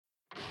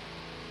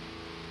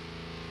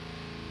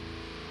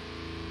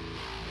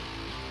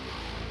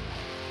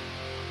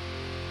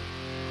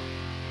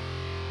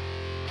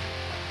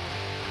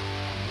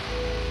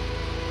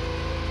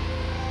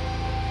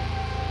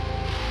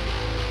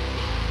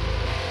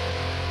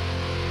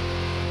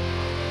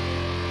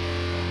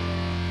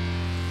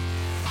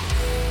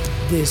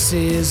This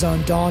is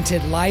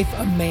Undaunted Life,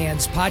 a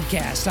Man's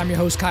Podcast. I'm your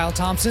host, Kyle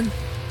Thompson.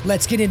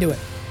 Let's get into it.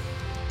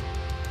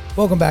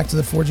 Welcome back to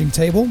The Forging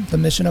Table. The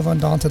mission of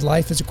Undaunted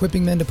Life is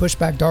equipping men to push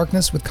back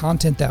darkness with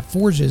content that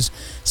forges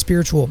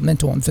spiritual,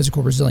 mental, and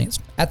physical resilience.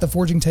 At The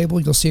Forging Table,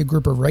 you'll see a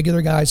group of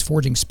regular guys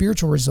forging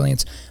spiritual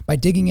resilience by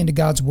digging into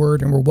God's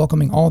Word, and we're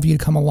welcoming all of you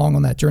to come along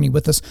on that journey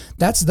with us.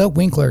 That's the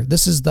Winkler.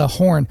 This is the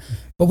Horn.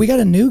 But we got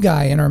a new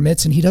guy in our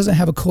midst, and he doesn't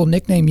have a cool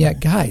nickname yet.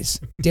 Guys,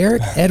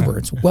 Derek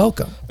Edwards,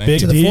 welcome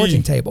to The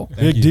Forging Table.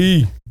 Big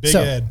D. Big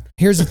Ed.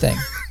 Here's the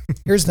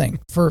thing.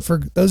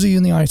 For those of you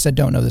in the audience that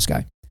don't know this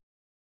guy,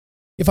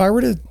 if I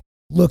were to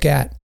look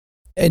at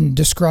and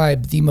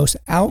describe the most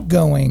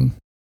outgoing,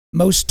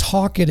 most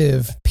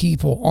talkative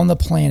people on the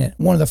planet,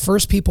 one of the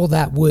first people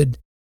that would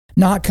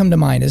not come to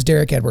mind is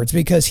Derek Edwards,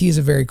 because he's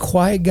a very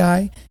quiet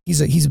guy.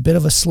 He's a bit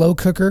of a slow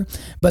cooker.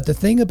 But the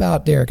thing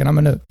about Derek, and I'm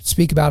going to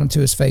speak about him to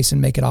his face and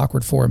make it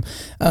awkward for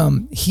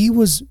him, he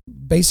was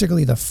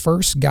basically the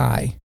first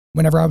guy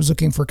whenever I was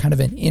looking for kind of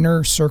an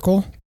inner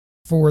circle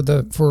for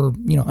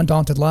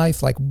Undaunted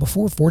Life, like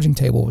before Forging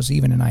Table was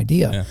even an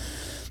idea. Yeah.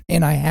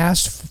 And I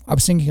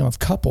was thinking of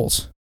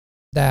couples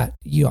that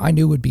I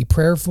knew would be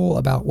prayerful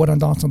about what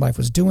Undaunted Life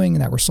was doing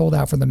and that were sold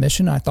out for the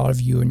mission. I thought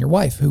of you and your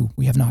wife, who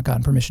we have not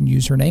gotten permission to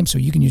use her name, so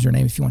you can use her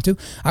name if you want to.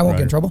 I won't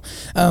get in trouble.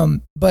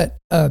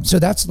 So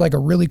that's like a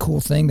really cool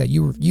thing that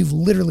you've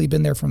literally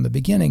been there from the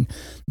beginning.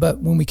 But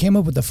when we came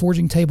up with the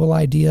Forging Table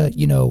idea,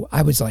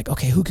 I was like,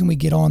 okay, who can we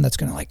get on that's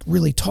going to like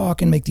really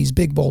talk and make these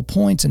big, bold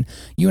points? And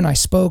you and I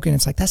spoke, and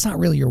it's like, that's not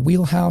really your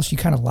wheelhouse. You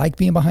kind of like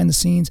being behind the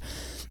scenes.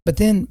 But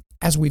then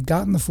as we've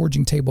gotten the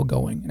Forging Table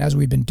going and as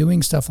we've been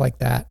doing stuff like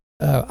that,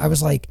 I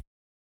was like,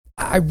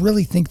 I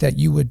really think that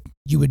you would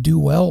do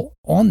well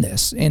on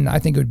this. And I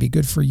think it would be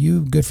good for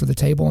you, good for the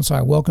table. And so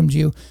I welcomed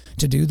you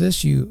to do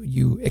this.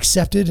 You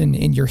accepted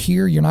and you're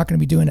here. You're not going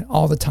to be doing it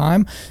all the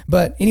time.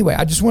 But anyway,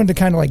 I just wanted to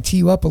kind of like tee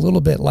you up a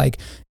little bit. Like,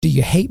 do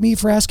you hate me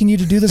for asking you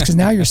to do this? Because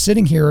now you're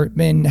sitting here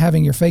and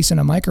having your face in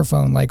a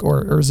microphone, like,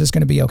 or is this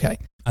going to be okay?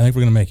 I think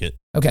we're going to make it.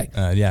 Okay.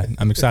 Yeah,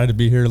 I'm excited to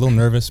be here. A little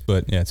nervous,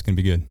 but yeah, it's going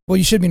to be good. Well,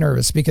 you should be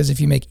nervous, because if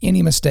you make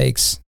any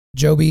mistakes,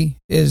 Joby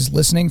is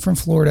listening from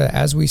Florida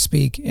as we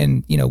speak.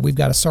 And, we've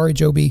got a sorry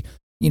Joby,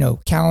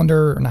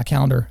 calendar, or not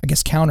calendar, I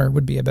guess counter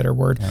would be a better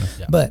word.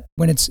 Yeah. But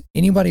when it's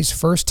anybody's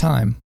first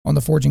time on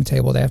the Forging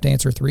Table, they have to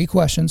answer 3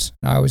 questions.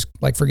 Now, I always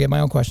forget my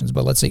own questions,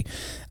 but let's see.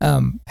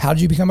 How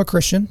did you become a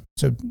Christian?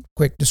 So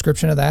quick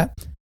description of that.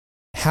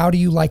 How do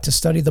you like to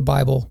study the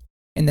Bible?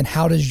 And then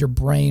how does your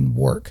brain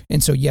work?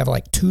 And so you have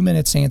like 2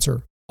 minutes to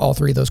answer all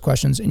 3 of those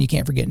questions, and you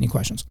can't forget any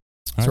questions.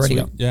 So ready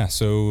to go. Yeah,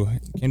 so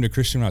I came to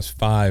Christian when I was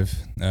 5.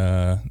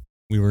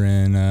 We were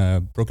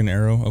in Broken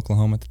Arrow,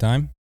 Oklahoma at the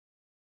time.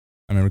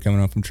 I remember coming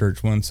home from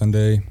church one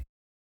Sunday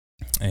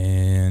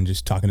and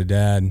just talking to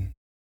Dad. And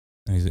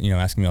he's,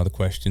 asking me all the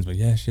questions, but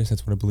yes,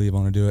 that's what I believe. I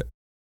want to do it.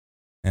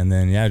 And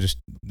then, just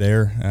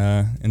there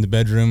in the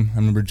bedroom, I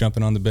remember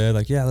jumping on the bed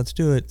like, yeah, let's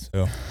do it.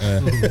 So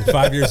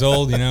 5 years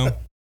old,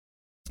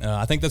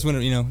 I think that's when,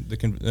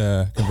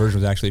 the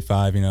conversion was actually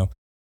 5,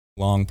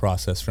 long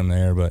process from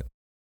there, but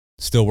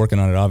still working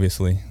on it,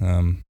 obviously.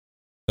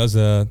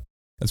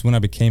 That's when I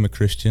became a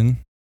Christian.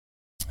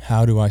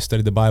 How do I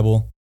study the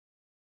Bible?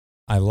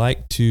 I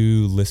like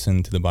to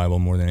listen to the Bible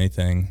more than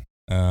anything,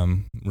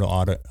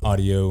 real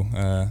audio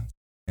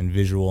and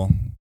visual.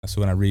 So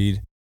when I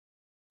read,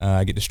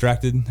 I get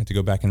distracted. I have to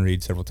go back and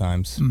read several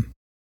times.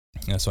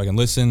 So I can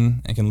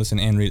listen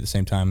and read at the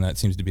same time. That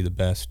seems to be the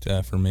best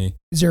for me.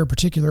 Is there a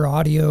particular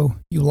audio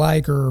you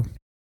like, or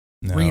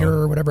reader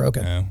or whatever?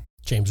 Okay. No.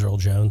 James Earl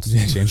Jones.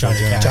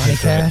 Johnny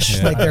Cash.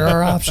 Yeah. Like, there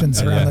are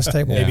options around this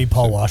table. Maybe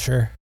Paul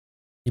Washer.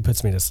 He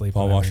puts me to sleep.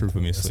 Paul Washer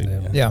put me to sleep.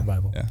 Yeah.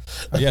 Bible.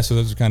 Yeah. So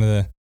those are kind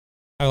of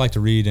I like to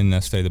read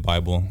and study the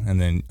Bible,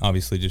 and then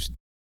obviously just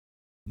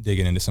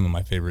digging into some of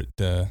my favorite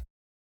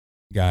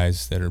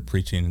guys that are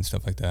preaching and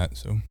stuff like that.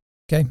 So.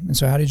 Okay. And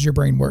so how did your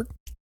brain work?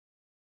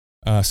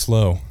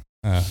 Slow,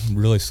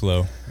 really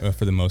slow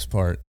for the most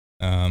part.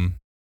 I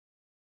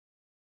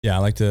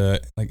like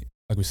to, like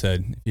we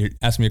said, if you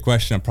ask me a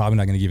question, I'm probably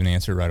not going to give an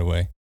answer right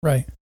away.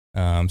 Right.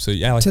 I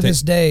like to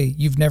this day,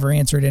 you've never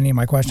answered any of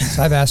my questions.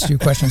 I've asked you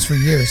questions for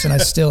years, and I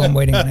still am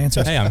waiting on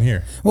answers. Hey, I'm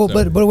here. Well,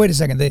 so. but wait a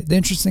second. The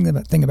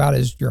interesting thing about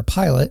it is you're a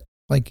pilot.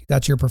 Like,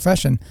 that's your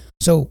profession.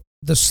 So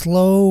the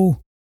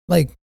slow,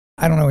 I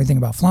don't know anything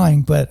about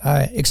flying, but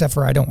except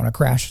for I don't want to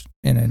crash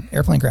in an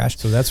airplane crash.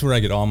 So that's where I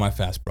get all my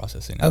fast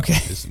processing. Okay.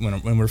 Is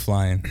when we're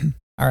flying.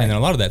 All right. And then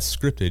a lot of that's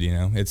scripted.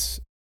 It's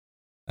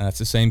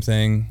the same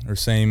thing or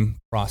same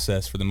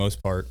process for the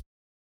most part.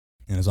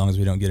 And as long as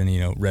we don't get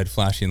any red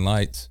flashing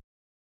lights,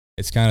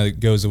 it's kind of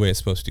goes the way it's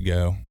supposed to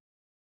go.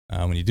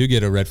 When you do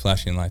get a red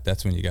flashing light,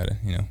 that's when you got to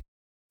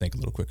think a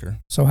little quicker.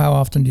 So how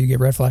often do you get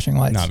red flashing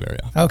lights? Not very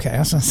often. Okay. I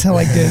was going to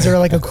say, is there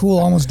like a cool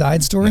almost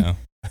died story? No.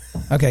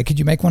 Okay, could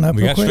you make one up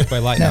We real got quick? struck by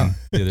lightning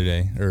the other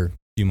day, or a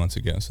few months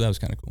ago, so that was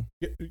kind of cool.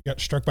 You got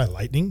struck by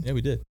lightning? Yeah,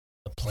 we did.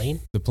 The plane?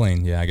 The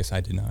plane, yeah, I guess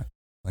I did not.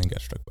 Plane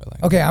got struck by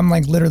lightning. Okay, I'm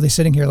like literally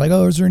sitting here like,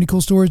 oh, is there any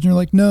cool stories? And you're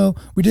like, no,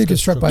 we did get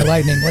struck by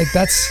lightning. Like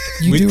that's,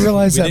 you do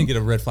realize we that. didn't get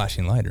a red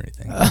flashing light or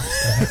anything.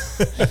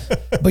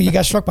 But you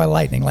got struck by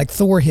lightning. Like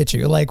Thor hit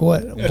you. Like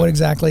what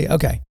exactly?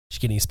 Okay. Did you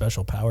get any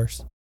special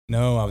powers?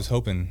 No, I was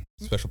hoping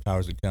special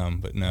powers would come,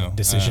 but no.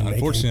 Decision making.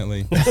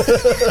 Unfortunately.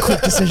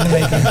 Quick decision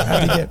making. How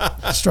to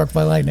get struck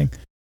by lightning.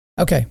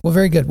 Okay, well,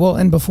 very good. Well,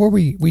 and before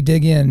we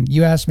dig in,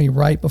 you asked me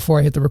right before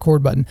I hit the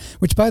record button,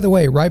 which, by the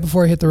way, right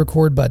before I hit the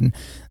record button,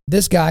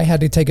 this guy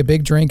had to take a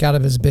big drink out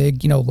of his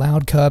big,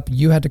 loud cup.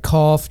 You had to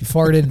cough, you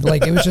farted.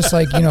 Like, it was just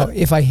like,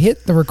 if I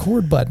hit the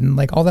record button,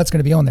 like all that's going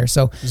to be on there.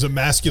 So it was a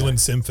masculine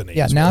symphony.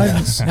 Yeah, now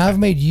I've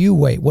made you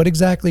wait. What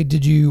exactly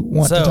did you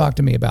want to talk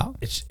to me about?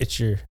 It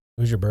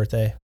was your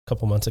birthday a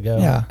couple months ago.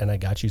 Yeah. And I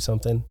got you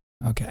something.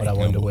 Okay. But I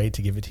wanted to wait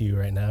to give it to you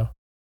right now.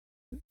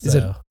 Is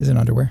it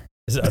underwear?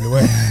 Is it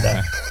underwear?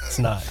 No, it's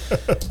not.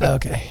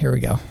 Okay, here we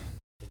go.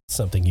 It's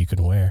something you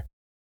can wear.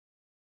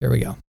 Here we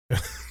go.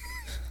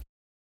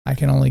 I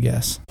can only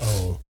guess.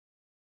 Oh,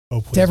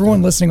 to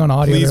everyone listening on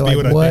audio, please they're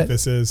be like, what I think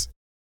this is.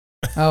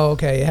 Oh,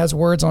 okay. It has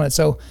words on it.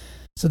 So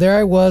there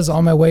I was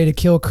on my way to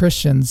kill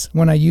Christians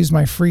when I used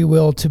my free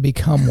will to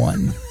become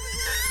one.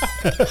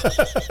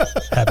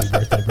 Happy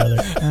birthday, brother.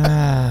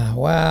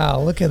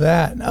 Wow. Look at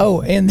that.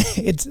 Oh, and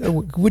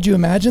would you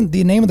imagine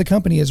the name of the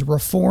company is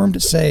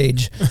Reformed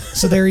Sage.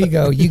 So there you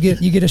go. You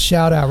get a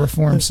shout out,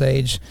 Reformed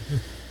Sage.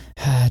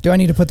 Do I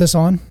need to put this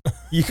on?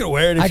 You can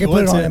wear it if I you can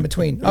want put it on to. in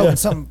between. Oh, and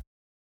some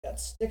got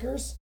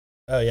stickers.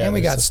 Oh yeah. And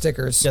we got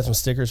stickers. You got some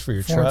stickers for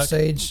your Reformed truck.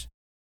 Sage.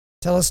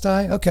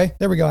 Telestai. Okay,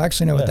 there we go. I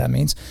actually know what that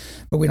means,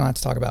 but we don't have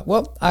to talk about it.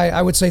 Well,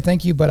 I would say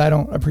thank you, but I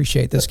don't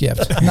appreciate this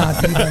gift.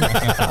 Not even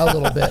a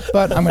little bit.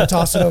 But I'm going to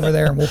toss it over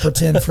there and we'll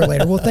pretend for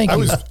later. Well, thank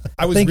you.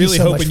 I was Thank really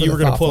so much hoping for you the were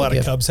going to pull thoughtful out a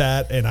gift. Cubs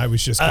hat, and I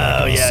was just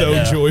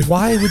no. joyful.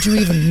 Why would you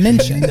even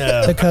mention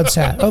the Cubs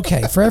hat?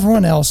 Okay, for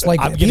everyone else, like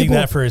I'm getting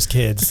that for his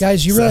kids.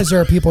 Guys, you realize there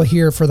are people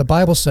here for the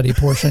Bible study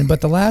portion, but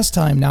the last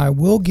time, now I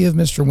will give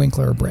Mr.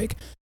 Winkler a break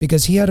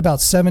because he had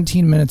about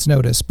 17 minutes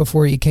notice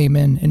before he came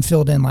in and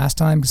filled in last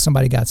time because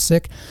somebody got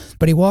sick.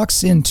 But he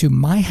walks into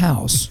my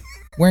house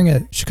wearing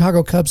a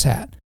Chicago Cubs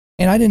hat.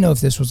 And I didn't know if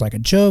this was like a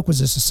joke.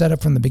 Was this a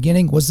setup from the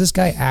beginning? Was this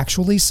guy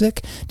actually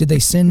sick? Did they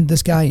send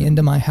this guy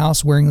into my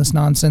house wearing this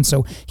nonsense?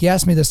 So he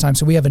asked me this time.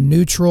 So we have a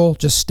neutral,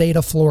 just state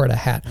of Florida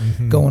hat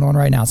going on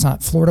right now. It's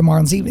not Florida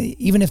Marlins.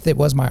 Even if it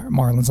was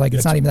Marlins, like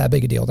it's not even that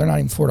big a deal. They're not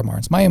even Florida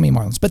Marlins, Miami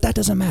Marlins. But that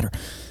doesn't matter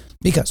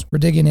because we're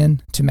digging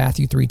into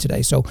Matthew 3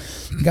 today. So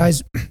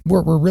guys,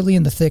 we're really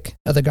in the thick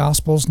of the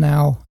Gospels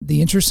now.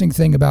 The interesting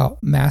thing about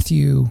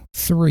Matthew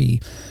 3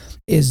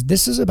 is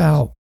this is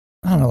about,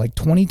 I don't know, like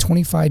 20,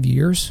 25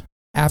 years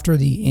after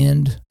the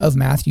end of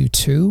Matthew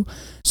 2.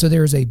 So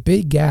there's a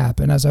big gap.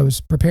 And as I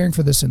was preparing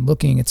for this and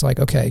looking, it's like,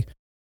 okay,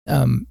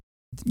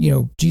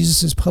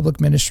 Jesus's public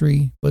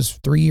ministry was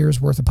 3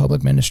 years worth of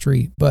public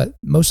ministry, but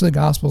most of the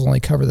Gospels only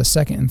cover the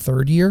second and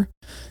third year.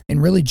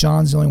 And really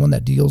John's the only one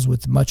that deals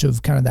with much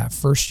of kind of that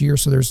first year.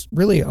 So there's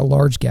really a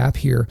large gap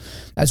here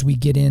as we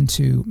get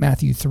into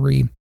Matthew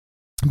 3.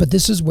 But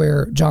this is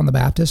where John the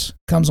Baptist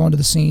comes onto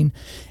the scene.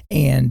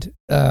 And,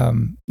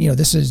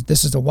 this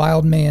is a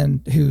wild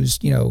man who's,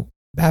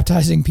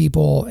 baptizing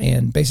people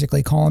and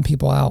basically calling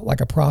people out like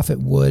a prophet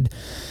would.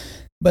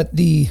 But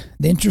the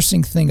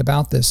interesting thing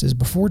about this is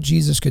before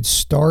Jesus could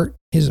start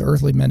his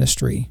earthly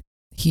ministry,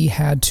 he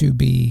had to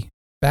be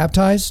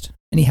baptized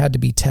and he had to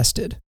be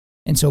tested.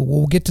 And so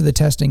we'll get to the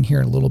testing here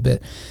in a little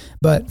bit.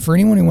 But for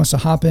anyone who wants to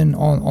hop in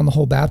on the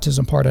whole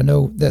baptism part, I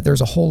know that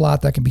there's a whole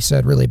lot that can be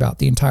said really about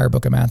the entire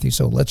book of Matthew.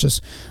 So let's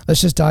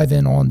just dive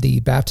in on the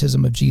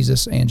baptism of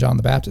Jesus and John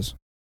the Baptist.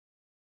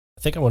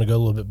 I think I want to go a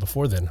little bit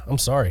before then. I'm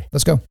sorry.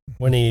 Let's go.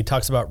 When he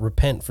talks about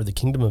repent, for the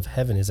kingdom of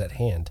heaven is at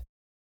hand.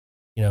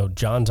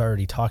 John's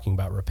already talking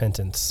about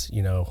repentance.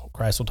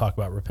 Christ will talk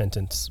about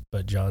repentance,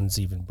 but John's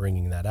even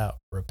bringing that out.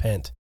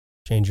 Repent,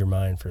 change your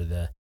mind, for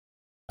the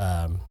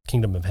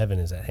kingdom of heaven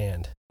is at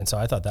hand. And so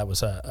I thought that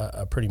was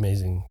a pretty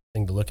amazing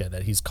thing to look at,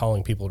 that he's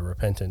calling people to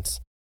repentance,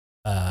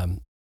 no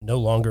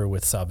longer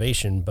with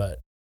salvation, but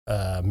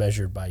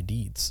measured by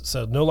deeds.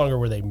 So no longer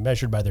were they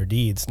measured by their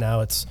deeds.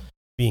 Now it's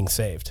being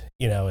saved.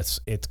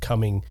 It's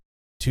coming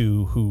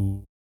to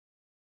who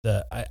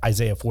the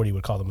Isaiah 40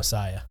 would call the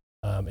Messiah.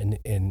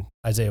 And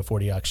Isaiah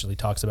 40 actually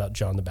talks about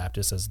John the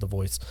Baptist as the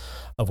voice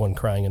of one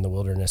crying in the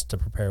wilderness to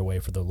prepare a way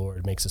for the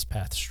Lord, makes his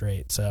path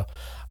straight. So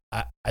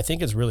I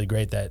think it's really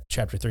great that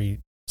chapter 3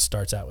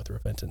 starts out with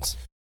repentance.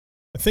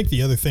 I think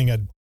the other thing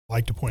I'd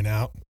like to point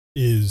out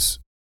is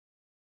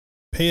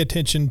pay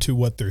attention to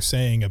what they're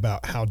saying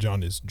about how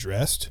John is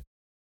dressed,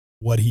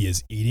 what he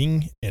is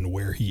eating, and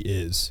where he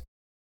is.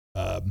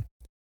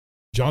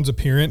 John's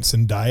appearance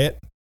and diet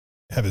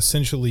have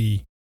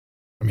essentially,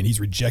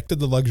 he's rejected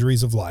the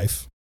luxuries of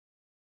life.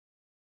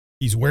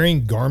 He's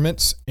wearing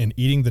garments and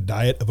eating the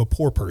diet of a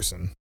poor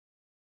person.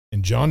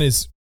 And John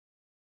he's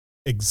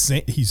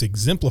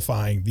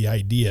exemplifying the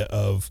idea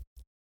of,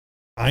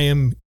 I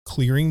am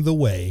clearing the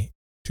way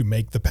to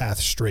make the path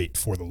straight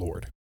for the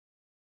Lord.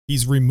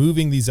 He's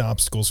removing these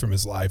obstacles from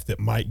his life that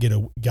might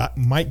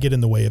get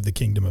in the way of the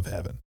kingdom of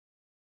heaven.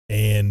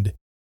 And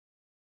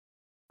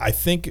I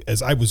think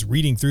as I was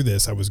reading through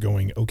this, I was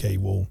going, okay,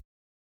 well,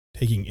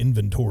 taking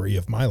inventory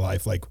of my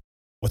life, like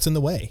what's in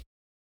the way?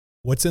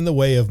 What's in the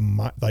way of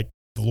the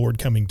Lord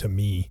coming to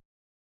me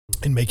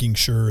and making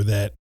sure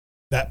that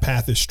that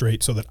path is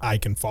straight so that I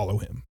can follow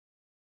him?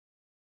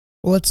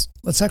 Well,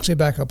 let's actually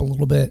back up a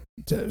little bit.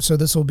 So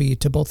this will be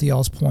to both of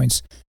y'all's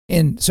points.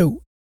 And so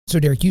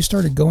Derek, you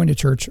started going to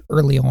church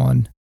early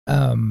on.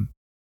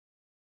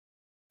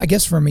 I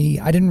guess for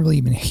me, I didn't really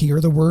even hear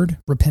the word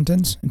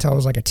repentance until I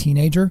was like a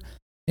teenager.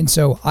 And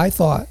so I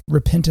thought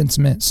repentance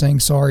meant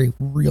saying sorry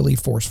really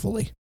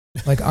forcefully.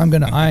 Like I'm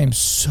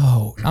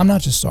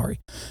not just sorry.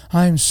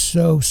 I'm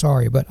so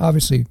sorry. But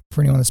obviously for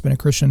anyone that's been a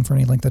Christian for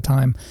any length of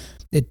time,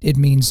 it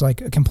means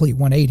like a complete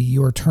 180.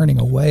 You are turning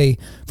away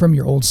from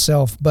your old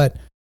self. But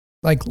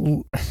like,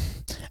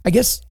 I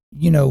guess,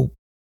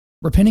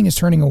 repenting is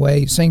turning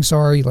away, saying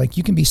sorry. Like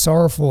you can be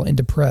sorrowful and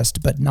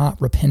depressed, but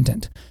not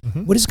repentant.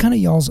 Mm-hmm. What is kind of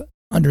y'all's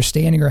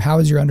understanding, or how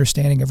has your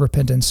understanding of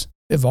repentance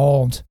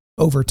evolved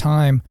over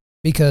time?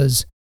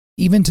 Because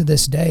even to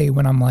this day,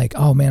 when I'm like,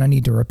 oh man, I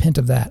need to repent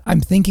of that,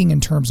 I'm thinking in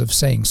terms of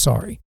saying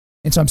sorry.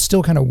 And so I'm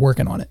still kind of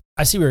working on it.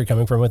 I see where you're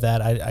coming from with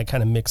that. I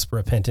kind of mix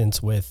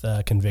repentance with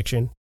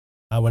conviction.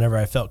 Whenever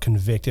I felt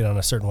convicted on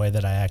a certain way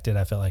that I acted,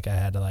 I felt like I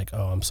had to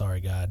oh, I'm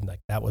sorry, God. Like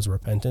that was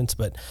repentance.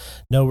 But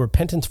no,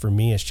 repentance for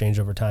me has changed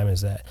over time.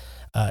 Is that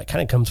it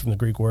kind of comes from the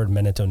Greek word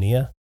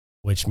metanoia,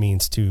 which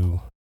means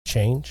to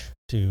change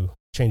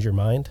your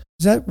mind.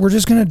 Is that we're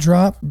just going to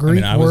drop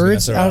Greek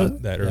words out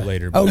of that or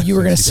later? Oh, you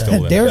were going to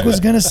say Derek was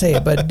going to say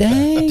it, but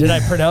dang. Did I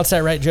pronounce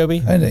that right, Joby?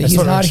 He's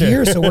not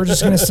here, so we're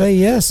just going to say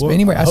yes. Well,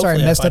 anyway, I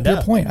messed up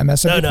your point.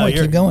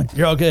 Keep going.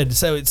 You're all good.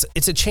 So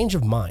it's a change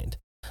of mind.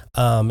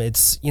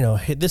 It's,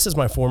 this is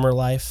my former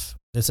life.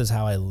 This is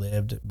how I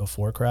lived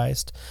before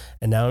Christ.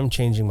 And now I'm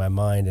changing my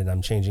mind, and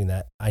I'm changing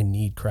that I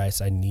need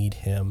Christ. I need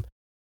him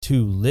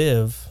to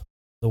live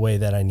the way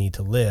that I need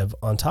to live.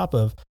 On top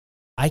of,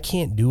 I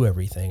can't do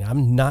everything.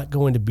 I'm not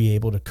going to be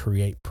able to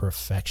create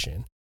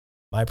perfection.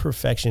 My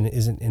perfection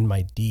isn't in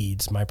my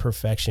deeds. My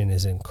perfection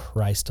is in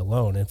Christ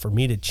alone. And for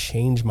me to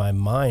change my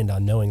mind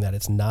on knowing that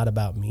it's not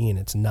about me and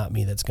it's not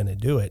me that's going to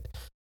do it,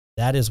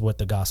 that is what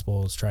the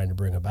gospel is trying to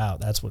bring about.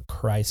 That's what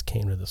Christ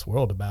came to this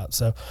world about.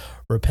 So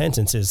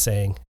repentance is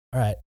saying, all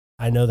right,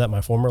 I know that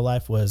my former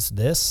life was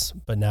this,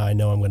 but now I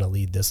know I'm going to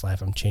lead this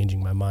life. I'm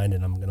changing my mind,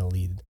 and I'm going to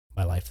lead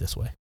my life this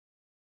way.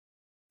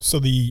 So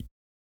the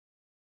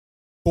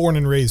born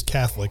and raised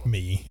Catholic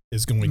me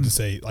is going to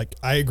say, like,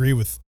 I agree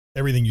with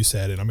everything you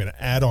said, and I'm going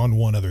to add on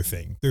one other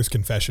thing. There's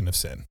confession of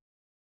sin.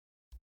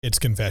 It's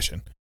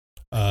confession.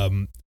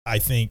 I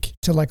think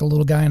to like a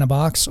little guy in a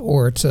box,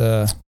 or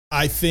to,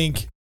 I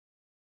think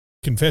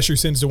confess your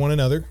sins to one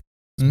another.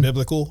 It's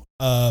biblical.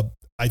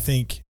 I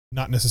think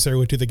not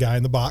necessarily to the guy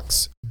in the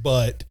box,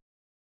 but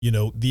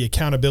the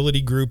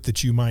accountability group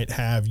that you might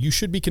have, you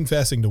should be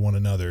confessing to one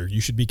another. You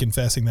should be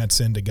confessing that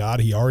sin to God.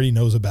 He already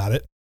knows about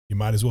it. You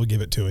might as well give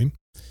it to him.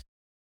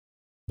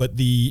 But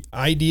the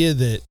idea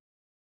that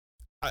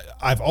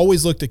I've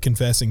always looked at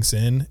confessing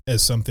sin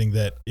as something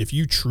that if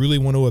you truly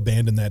want to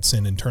abandon that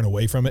sin and turn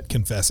away from it,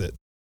 confess it.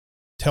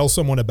 Tell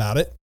someone about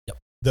it. Yep.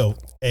 Though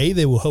A,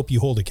 they will help you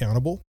hold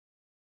accountable,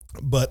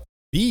 but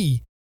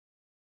B,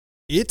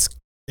 it's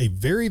a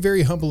very,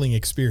 very humbling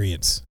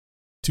experience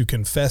to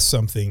confess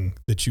something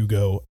that you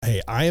go,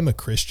 hey, I am a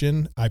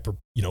Christian.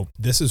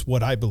 This is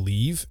what I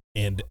believe,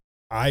 and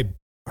I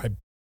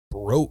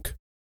broke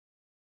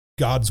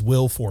God's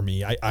will for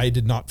me. I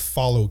did not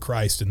follow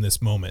Christ in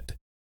this moment.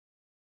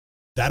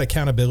 That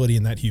accountability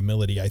and that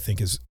humility, I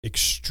think, is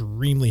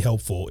extremely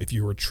helpful if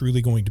you are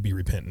truly going to be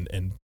repentant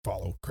and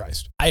follow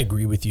Christ. I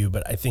agree with you,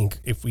 but I think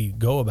if we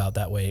go about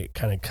that way, it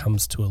kind of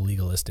comes to a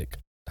legalistic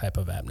type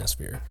of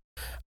atmosphere.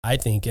 I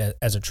think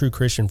as a true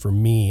Christian, for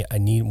me,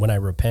 when I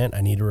repent,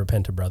 I need to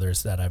repent to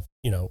brothers that I've,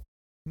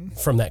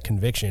 from that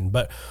conviction.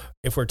 But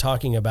if we're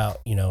talking about,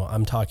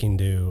 I'm talking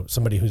to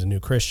somebody who's a new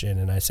Christian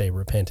and I say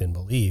repent and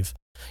believe,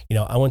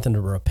 I want them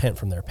to repent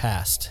from their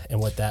past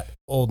and what that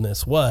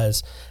oldness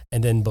was,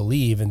 and then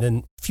believe, and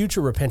then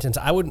future repentance.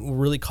 I wouldn't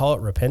really call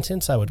it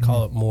repentance. I would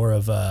call it more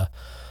of a,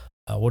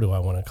 what do I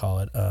want to call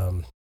it?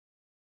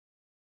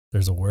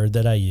 There's a word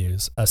that I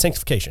use,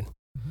 sanctification.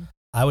 Mm-hmm.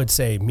 I would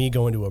say me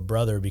going to a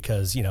brother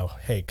because,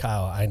 hey,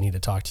 Kyle, I need to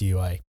talk to you.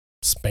 I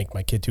spanked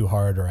my kid too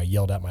hard, or I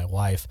yelled at my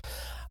wife.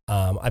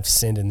 I've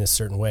sinned in this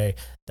certain way.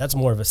 That's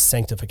more of a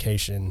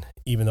sanctification,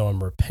 even though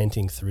I'm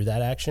repenting through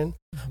that action.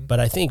 Mm-hmm. But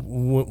I think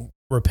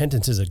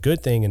repentance is a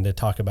good thing, and to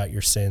talk about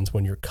your sins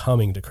when you're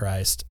coming to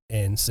Christ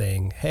and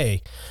saying,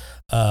 hey,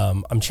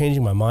 I'm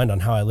changing my mind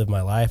on how I live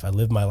my life. I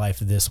live my life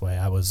this way.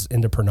 I was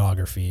into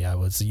pornography. I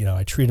was,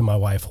 I treated my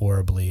wife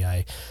horribly.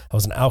 I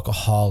was an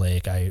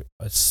alcoholic. I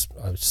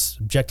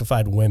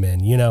objectified women.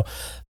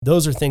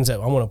 Those are things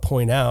that I want to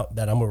point out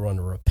that I'm going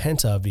to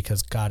repent of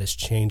because God has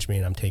changed me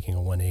and I'm taking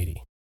a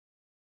 180.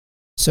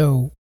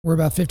 So We're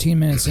about 15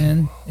 minutes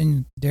in,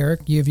 and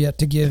Derek, you have yet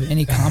to give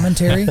any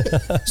commentary.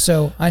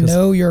 So I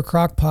know you're a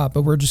crock pot,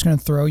 but we're just going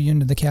to throw you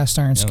into the cast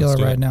iron skillet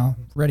right now.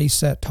 Ready,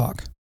 set,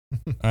 talk.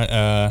 All right,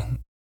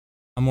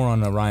 I'm more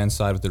on Ryan's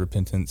side with the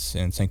repentance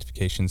and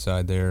sanctification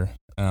side there.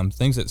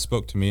 Things that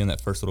spoke to me in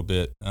that first little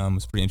bit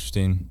was pretty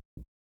interesting.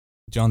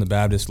 John the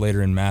Baptist,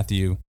 later in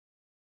Matthew,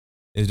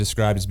 is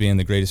described as being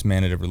the greatest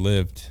man that ever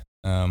lived,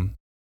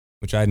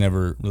 which I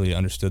never really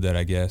understood that,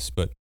 I guess.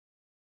 But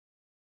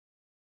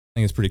I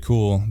think it's pretty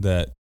cool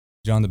that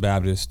John the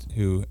Baptist,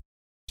 who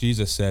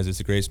Jesus says is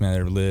the greatest man that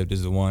ever lived,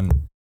 is the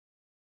one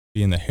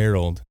being the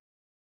herald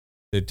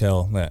to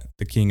tell that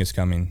the king is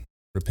coming,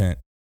 repent.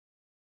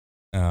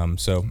 So I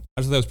just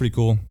thought that was pretty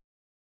cool.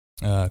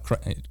 John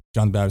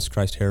the Baptist,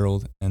 Christ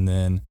herald, and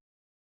then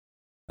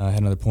I had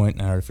another point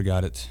and I already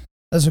forgot it.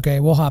 That's okay.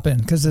 We'll hop in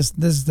because this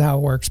is how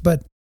it works.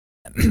 But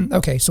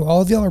okay, so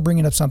all of y'all are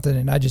bringing up something,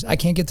 and I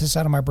can't get this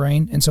out of my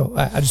brain, and so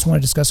I just want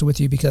to discuss it with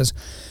you because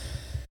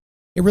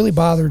it really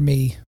bothered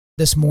me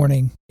this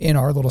morning in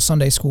our little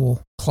Sunday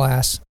school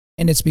class,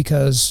 and it's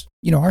because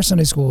our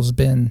Sunday school has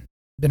been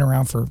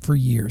around for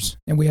years,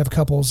 and we have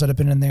couples that have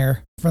been in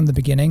there from the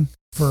beginning.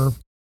 For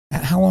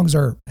how long has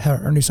our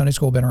new Sunday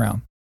school been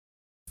around?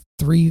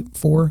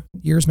 3-4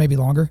 years, maybe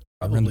longer.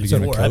 Probably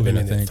four. I've been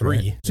in it 3.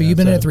 Right? So you've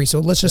been in it 3. So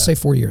let's just say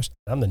 4 years.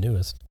 I'm the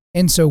newest.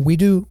 And so we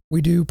do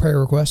prayer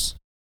requests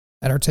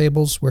at our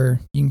tables where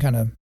you can kind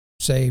of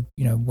say,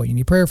 what you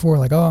need prayer for,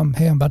 like,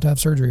 hey, I'm about to have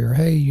surgery, or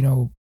hey,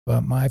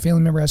 my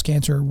family member has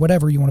cancer,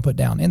 whatever you want to put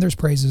down. And there's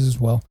praises as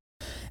well.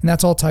 And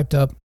that's all typed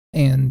up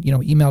and,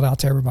 emailed out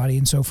to everybody.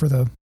 And so for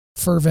the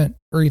fervent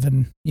or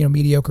even,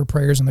 mediocre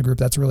prayers in the group,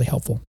 that's really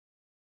helpful.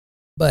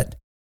 But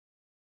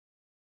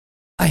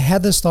I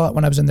had this thought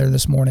when I was in there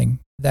this morning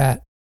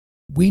that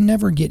we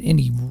never get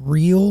any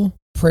real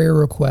prayer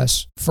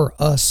requests for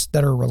us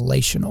that are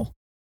relational.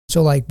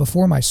 So like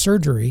before my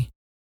surgery,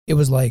 it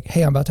was like,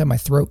 hey, I'm about to have my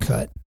throat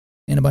cut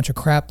and a bunch of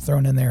crap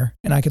thrown in there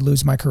and I could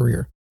lose my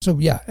career. So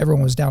yeah,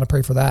 everyone was down to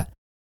pray for that.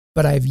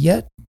 But I've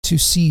yet to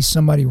see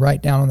somebody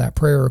write down on that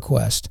prayer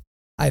request,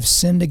 I've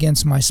sinned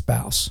against my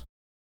spouse.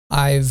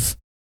 So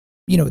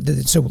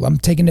I'm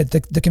taking it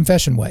the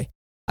confession way.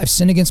 I've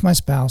sinned against my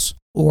spouse,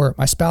 or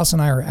my spouse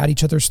and I are at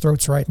each other's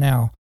throats right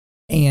now,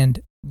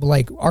 and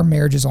like our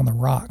marriage is on the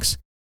rocks.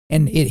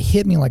 And it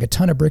hit me like a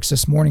ton of bricks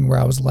this morning where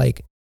I was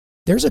like,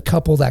 there's a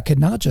couple that could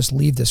not just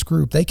leave this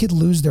group. They could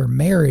lose their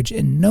marriage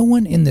and no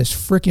one in this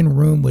freaking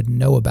room would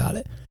know about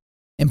it.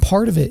 And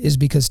part of it is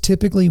because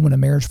typically when a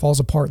marriage falls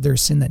apart,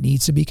 there's sin that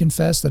needs to be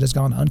confessed that has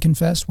gone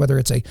unconfessed, whether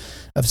it's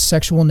of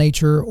sexual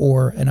nature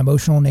or an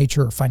emotional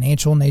nature or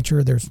financial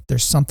nature,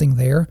 there's something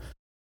there.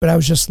 But I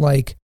was just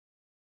like,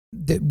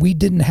 that we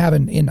didn't have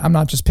and I'm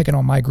not just picking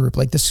on my group,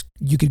 like this,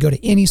 you could go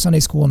to any Sunday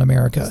school in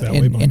America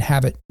and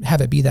have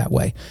it be that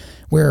way,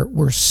 where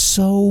we're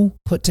so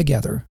put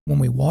together when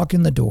we walk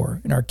in the door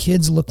and our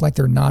kids look like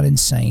they're not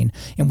insane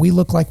and we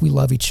look like we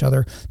love each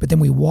other. But then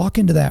we walk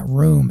into that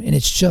room and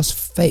it's just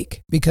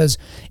fake, because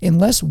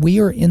unless we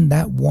are in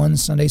that one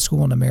Sunday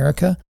school in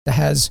America that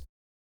has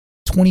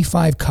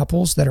 25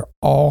 couples that are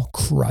all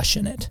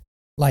crushing it,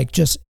 like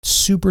just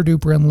super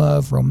duper in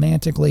love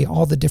romantically,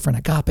 all the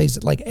different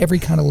agapes, like every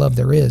kind of love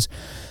there is.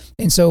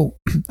 And so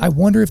I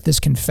wonder if this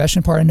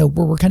confession part, I know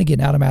we're kind of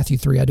getting out of Matthew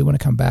 3. I do want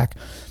to come back,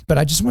 but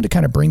I just want to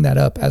kind of bring that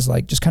up as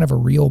like just kind of a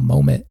real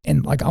moment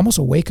and like almost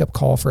a wake up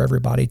call for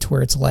everybody, to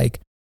where it's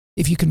like,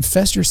 if you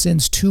confess your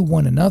sins to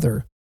one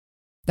another,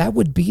 that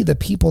would be the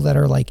people that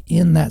are like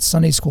in that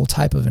Sunday school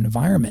type of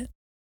environment.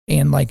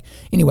 And like,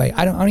 anyway,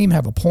 I don't even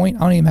have a point.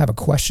 I don't even have a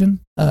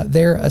question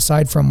there,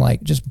 aside from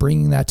like just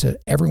bringing that to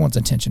everyone's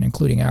attention,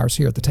 including ours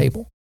here at the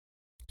table.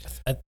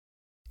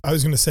 I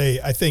was going to say,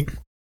 I think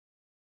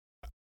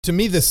to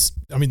me,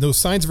 those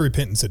signs of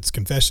repentance, it's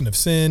confession of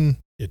sin,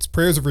 it's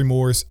prayers of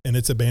remorse, and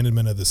it's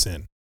abandonment of the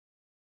sin.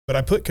 But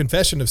I put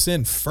confession of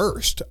sin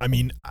first. I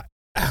mean,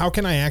 how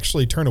can I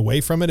actually turn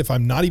away from it if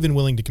I'm not even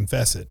willing to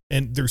confess it?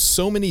 And there's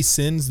so many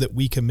sins that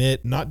we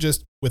commit, not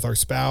just with our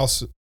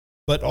spouse,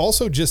 but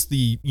also just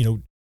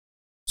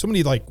so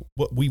many like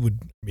what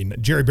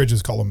Jerry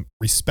Bridges call them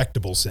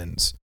respectable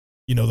sins.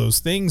 Those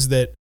things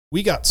that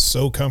we got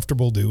so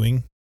comfortable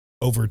doing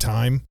over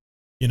time.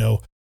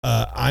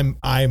 I'm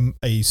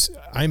a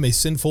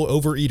sinful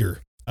overeater.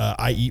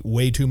 I eat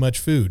way too much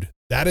food.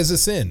 That is a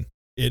sin.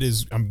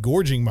 I'm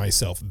gorging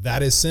myself.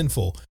 That is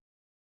sinful.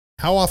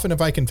 How often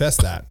have I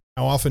confessed that?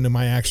 How often am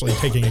I actually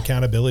taking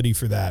accountability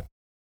for that?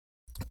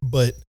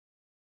 But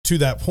to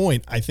that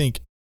point, I think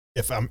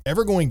if I'm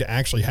ever going to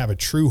actually have a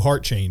true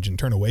heart change and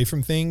turn away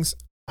from things,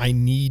 I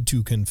need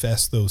to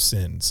confess those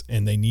sins.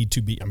 And they need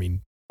to be,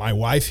 my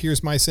wife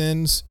hears my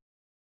sins,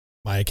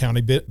 my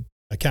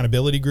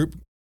accountability group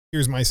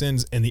hears my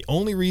sins. And the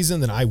only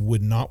reason that I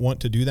would not want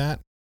to do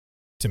that,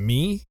 to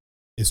me,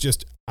 is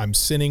just I'm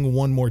sinning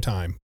one more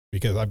time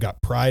because I've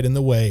got pride in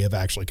the way of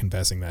actually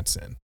confessing that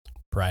sin.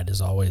 Pride is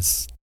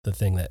always the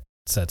thing that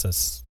sets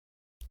us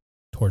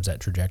towards that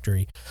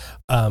trajectory.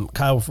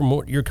 Kyle, from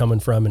what you're coming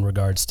from in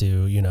regards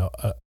to,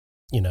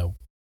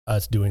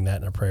 us doing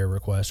that in a prayer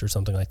request or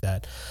something like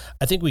that,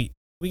 I think we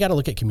we got to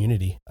look at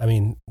community. I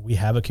mean, we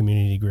have a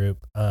community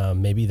group.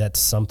 Maybe that's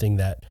something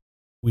that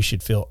we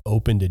should feel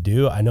open to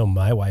do. I know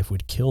my wife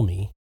would kill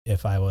me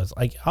if I was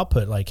like, I'll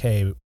put like,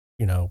 hey,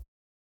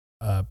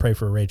 pray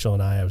for Rachel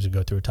and I as we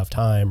go through a tough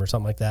time or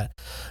something like that.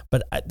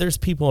 But there's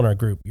people in our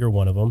group, you're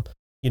one of them,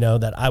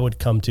 that I would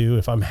come to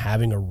if I'm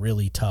having a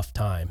really tough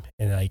time.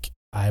 And like,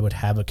 I would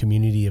have a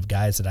community of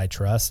guys that I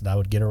trust that I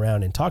would get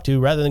around and talk to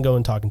rather than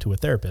going talking to a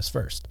therapist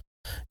first.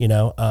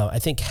 I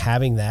think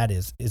having that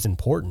is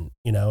important,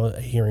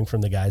 hearing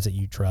from the guys that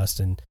you trust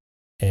and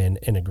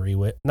agree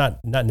with, not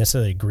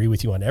necessarily agree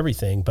with you on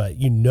everything, but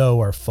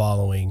are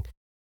following,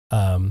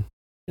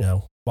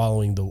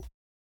 following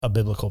a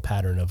biblical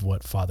pattern of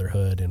what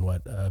fatherhood and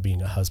what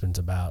being a husband's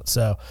about.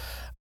 So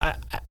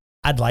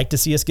I'd like to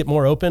see us get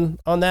more open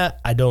on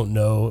that. I don't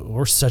know.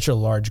 We're such a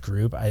large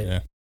group.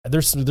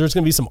 There's going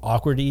to be some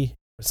awkwardness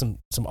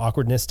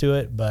to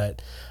it,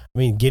 but I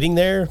mean, getting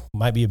there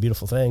might be a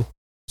beautiful thing.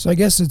 So I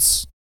guess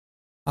it's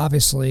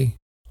obviously,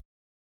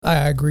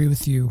 I agree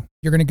with you.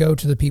 You're going to go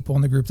to the people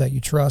in the group that you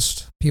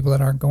trust, people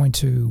that aren't going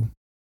to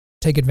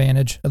take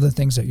advantage of the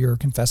things that you're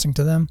confessing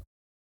to them.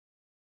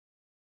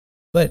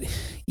 But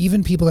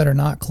even people that are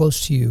not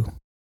close to you,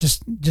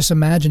 just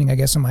imagining, I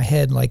guess, in my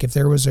head, like if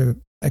there was a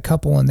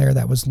couple in there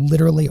that was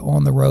literally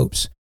on the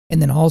ropes,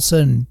 and then all of a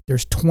sudden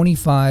there's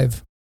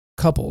 25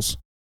 couples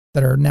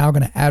that are now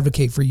going to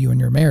advocate for you in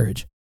your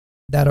marriage,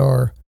 that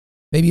are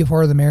maybe a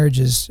part of the marriage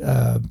is,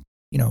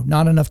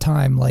 not enough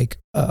time, like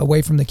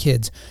away from the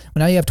kids. But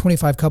now you have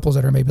 25 couples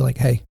that are maybe like,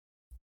 hey,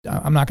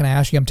 I'm not going to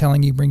ask you. I'm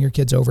telling you, bring your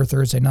kids over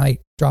Thursday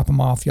night, drop them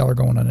off. Y'all are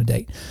going on a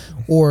date.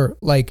 Or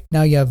like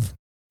now you have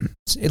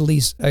at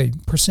least a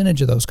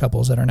percentage of those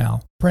couples that are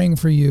now praying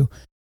for you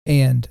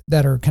and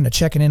that are kind of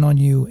checking in on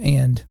you.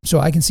 And so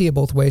I can see it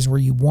both ways where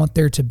you want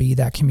there to be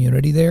that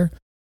community there,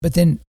 but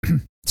then,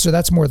 so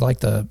that's more like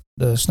the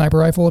sniper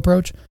rifle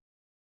approach.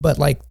 But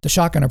like the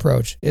shotgun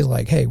approach is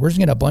like, hey, we're just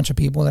going to get a bunch of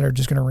people that are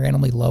just going to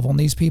randomly love on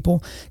these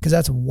people, because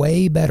that's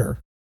way better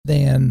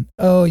than,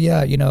 oh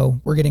yeah,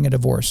 we're getting a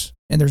divorce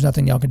and there's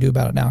nothing y'all can do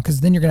about it now.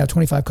 Because then you're going to have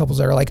 25 couples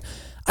that are like,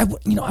 I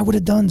would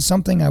have done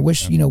something. I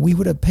wish, we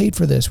would have paid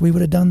for this. We would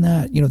have done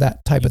that,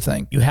 that type of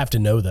thing. You have to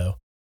know though.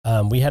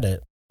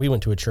 We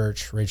went to a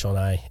church, Rachel and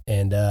I,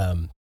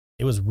 and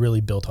it was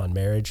really built on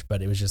marriage,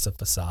 but it was just a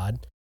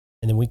facade.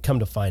 And then we come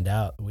to find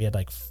out we had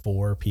like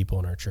 4 people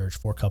in our church,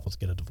 4 couples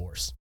get a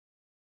divorce.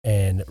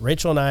 And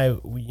Rachel and I,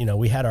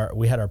 we had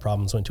our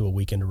problems, went to a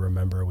weekend to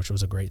remember, which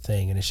was a great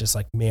thing. And it's just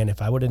like, man,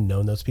 if I would have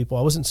known those people,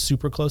 I wasn't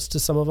super close to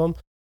some of them,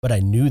 but I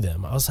knew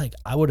them. I was like,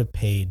 I would have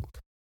paid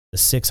the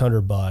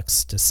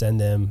 $600 to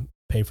send them,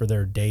 pay for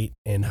their date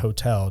and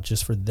hotel,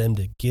 just for them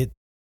to get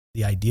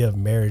the idea of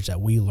marriage that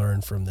we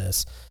learned from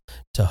this,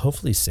 to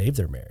hopefully save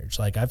their marriage.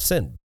 Like I've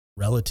sent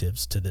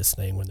relatives to this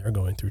thing when they're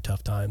going through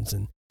tough times.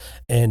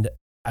 And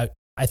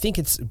I think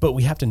but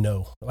we have to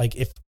know, like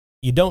if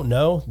you don't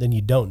know, then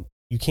you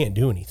can't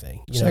do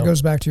anything. So that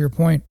goes back to your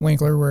point,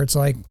 Winkler, where it's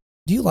like,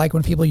 do you like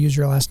when people use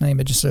your last name?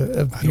 It just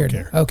appeared. I don't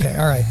care. Okay.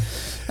 All right.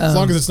 As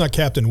long as it's not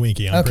Captain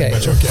Winky, I'm pretty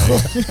much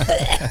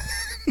okay.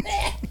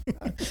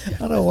 I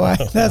don't know why.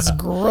 That's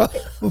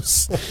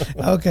gross.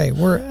 Okay. I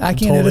can't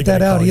totally edit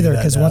that out either,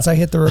 because now. once I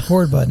hit the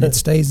record button, it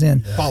stays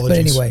in.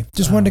 Apologies. But anyway,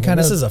 just wanted to kind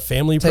of. This is a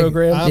family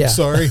program. I'm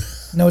sorry.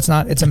 No, it's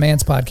not. It's a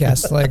man's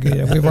podcast. Like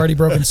we've already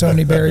broken so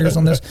many barriers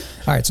on this.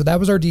 All right. So that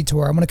was our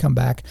detour. I'm going to come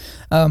back.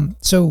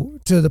 So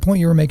to the point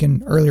you were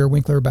making earlier,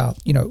 Winkler, about,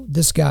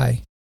 this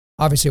guy,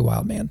 obviously a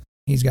wild man.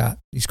 He's got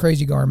these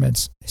crazy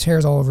garments. His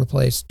hair's all over the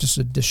place. Just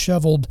a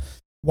disheveled,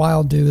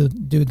 wild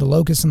dude, the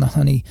locust and the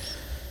honey.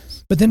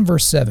 But then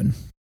verse 7,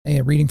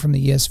 reading from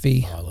the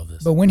ESV. Oh, I love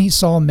this. But when he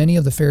saw many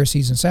of the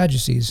Pharisees and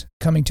Sadducees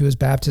coming to his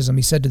baptism,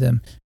 he said to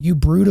them, "You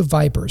brood of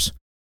vipers,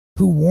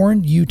 who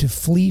warned you to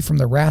flee from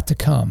the wrath to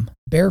come,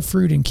 bear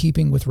fruit in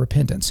keeping with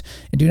repentance,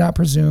 and do not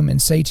presume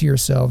and say to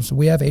yourselves,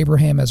 we have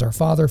Abraham as our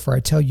father, for I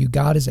tell you,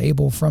 God is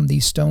able from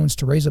these stones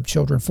to raise up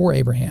children for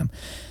Abraham.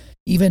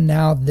 Even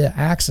now the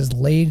axe is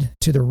laid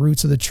to the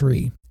roots of the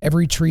tree.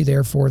 Every tree,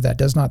 therefore, that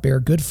does not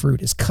bear good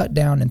fruit is cut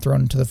down and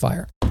thrown into the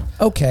fire."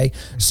 Okay,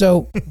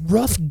 so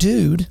rough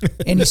dude,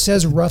 and he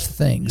says rough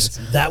things.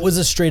 That was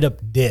a straight up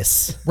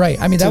diss.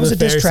 Right. I mean, that was a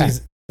diss track.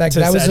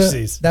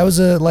 That was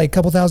a like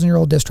couple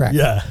 1,000-year-old diss track.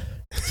 Yeah.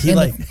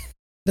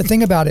 The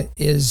thing about it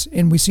is,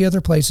 and we see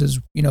other places,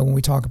 when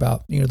we talk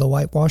about, the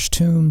whitewashed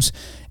tombs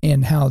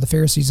and how the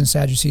Pharisees and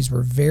Sadducees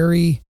were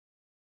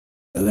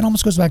it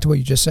almost goes back to what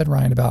you just said,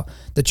 Ryan, about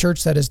the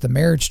church that is the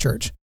marriage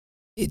church.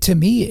 To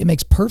me, it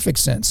makes perfect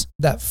sense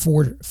that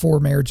four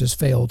marriages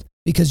failed,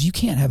 because you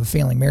can't have a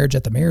failing marriage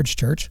at the marriage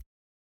church.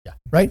 Yeah.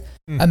 Right?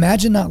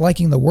 Imagine not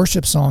liking the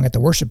worship song at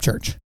the worship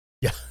church.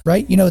 Yeah.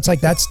 Right? It's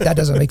like that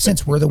doesn't make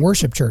sense. We're the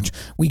worship church.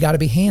 We got to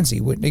be handsy.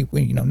 We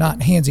not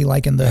handsy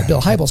like in the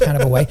Bill Hybels kind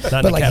of a way,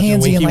 but like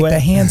handsy and like the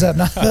hands up.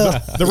 Not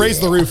the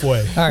raise the roof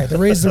way. All right, the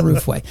raise the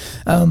roof way.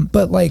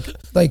 But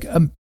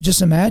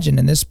just imagine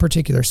in this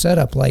particular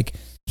setup, like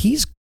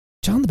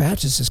John the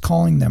Baptist is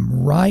calling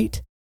them right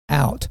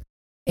out.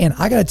 And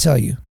I got to tell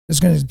you, this is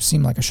going to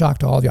seem like a shock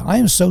to all of you. I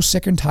am so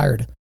sick and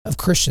tired of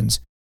Christians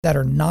that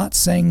are not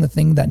saying the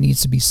thing that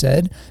needs to be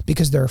said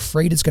because they're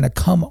afraid it's going to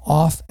come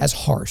off as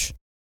harsh.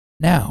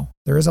 Now,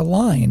 there is a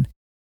line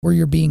where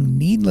you're being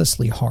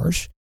needlessly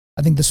harsh.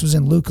 I think this was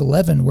in Luke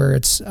 11 where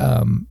it's,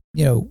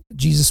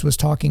 Jesus was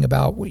talking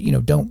about,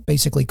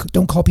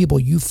 don't call people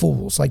you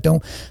fools. Like,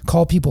 don't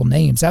call people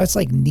names. That's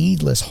like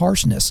needless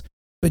harshness.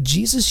 But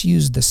Jesus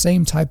used the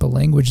same type of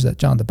language that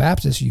John the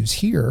Baptist used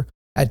here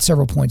at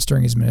several points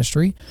during his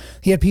ministry.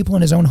 He had people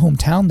in his own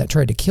hometown that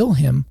tried to kill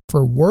him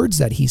for words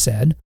that he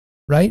said,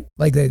 right?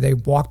 Like they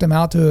walked him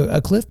out to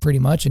a cliff pretty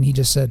much, and he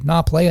just said,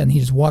 nah, play it. And he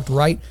just walked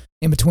right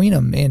in between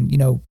them and,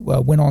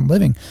 went on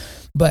living.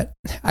 But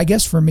I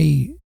guess for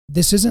me,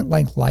 this isn't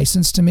like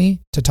license to me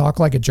to talk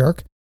like a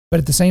jerk, but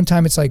at the same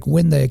time, it's like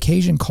when the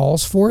occasion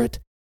calls for it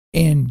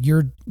and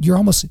you're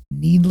almost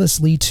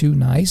needlessly too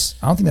nice.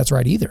 I don't think that's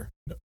right either.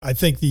 I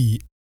think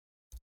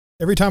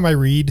every time I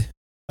read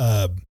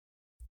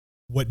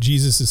what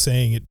Jesus is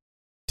saying,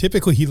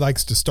 typically he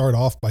likes to start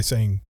off by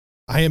saying,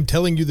 I am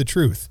telling you the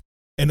truth.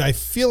 And I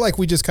feel like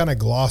we just kind of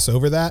gloss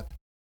over that.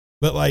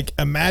 But like,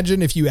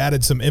 imagine if you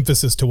added some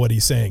emphasis to what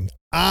he's saying.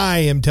 I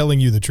am telling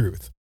you the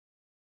truth.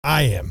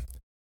 I am.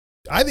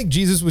 I think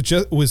Jesus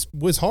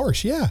was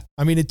harsh. Yeah.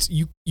 I mean, it's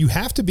you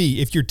have to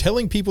be, if you're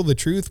telling people the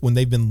truth when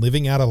they've been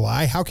living out a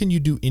lie, how can you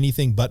do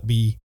anything but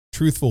be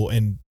truthful?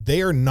 And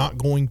they are not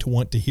going to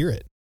want to hear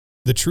it.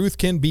 The truth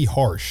can be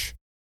harsh.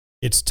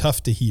 It's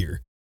tough to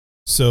hear.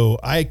 So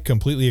I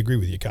completely agree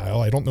with you,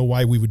 Kyle. I don't know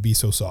why we would be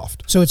so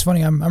soft. So it's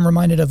funny. I'm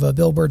reminded of a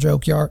Bill Burr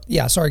joke.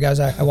 Yeah, sorry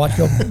guys. I watched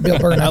Bill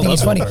Burr and I think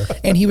it's funny.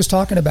 And he was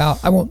talking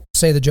about, I won't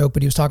say the joke,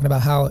 but he was talking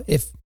about how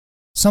if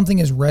something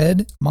is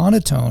read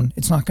monotone,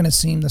 it's not going to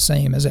seem the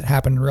same as it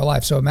happened in real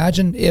life. So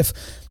imagine if,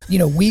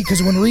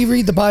 because when we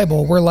read the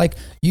Bible, we're like,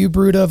 you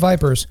brood of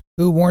vipers,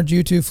 who warned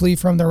you to flee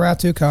from the wrath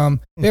to come,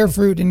 bear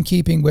fruit in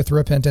keeping with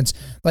repentance.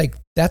 Like,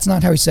 that's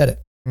not how he said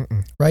it,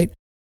 right?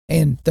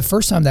 And the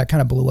first time that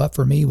kind of blew up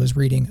for me was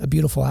reading A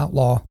Beautiful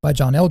Outlaw by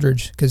John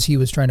Eldredge, because he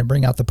was trying to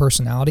bring out the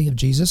personality of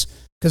Jesus.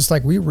 Because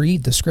like we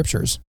read the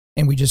scriptures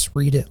and we just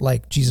read it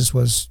like Jesus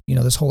was,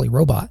 this holy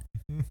robot.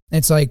 And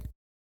it's like,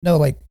 no,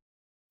 like,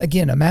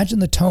 again, imagine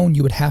the tone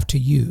you would have to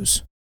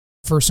use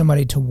for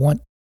somebody to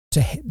want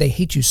to, they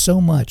hate you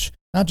so much,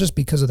 not just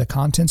because of the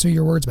contents of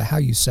your words, but how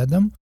you said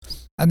them.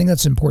 I think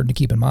that's important to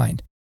keep in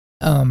mind.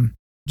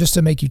 Just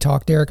to make you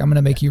talk, Derek, I'm going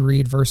to make you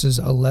read verses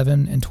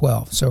 11 and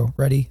 12. So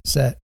ready,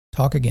 set,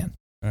 talk again.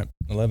 All right,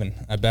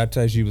 11. I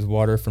baptize you with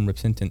water from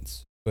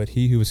repentance, but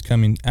he who is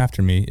coming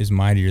after me is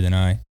mightier than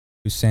I,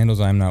 whose sandals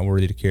I am not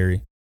worthy to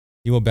carry.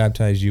 He will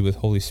baptize you with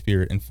Holy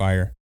Spirit and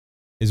fire.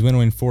 His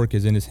winnowing fork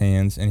is in his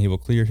hands, and he will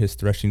clear his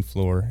threshing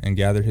floor and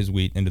gather his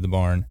wheat into the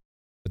barn.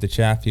 But the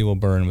chaff he will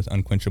burn with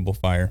unquenchable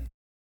fire.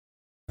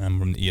 I'm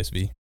from the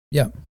ESV.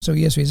 Yeah. So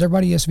ESV. Is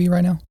everybody ESV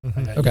right now?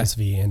 Okay.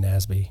 ESV and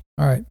NASB.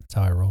 All right. That's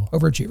how I roll.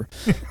 Overachiever.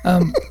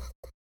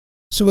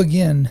 So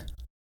again,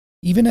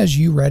 even as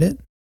you read it,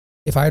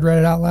 if I had read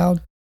it out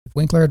loud, if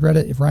Winkler had read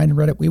it, if Ryan had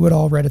read it, we would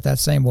all read it that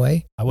same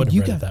way. I would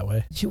have read it that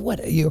way.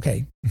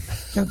 Okay.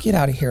 Get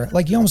out of here.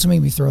 Like, you almost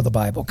made me throw the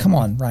Bible. Come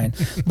on, Ryan.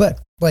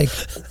 But like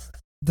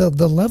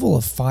the level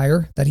of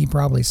fire that he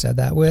probably said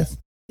that with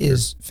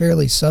is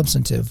fairly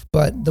substantive.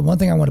 But the one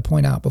thing I want to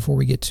point out before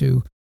we get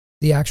to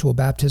the actual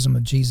baptism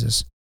of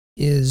Jesus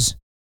is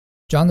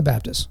John the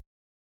Baptist,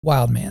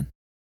 wild man,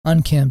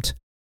 unkempt,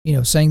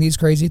 saying these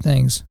crazy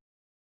things,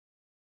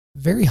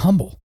 very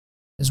humble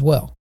as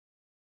well.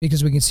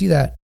 Because we can see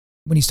that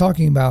when he's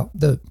talking about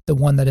the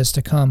one that is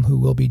to come, who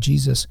will be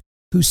Jesus,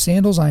 whose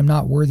sandals I am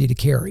not worthy to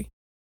carry.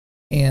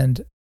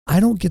 And I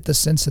don't get the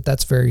sense that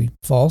that's very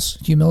false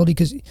humility,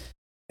 because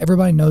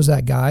everybody knows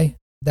that guy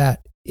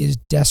that is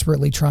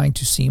desperately trying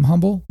to seem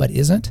humble, but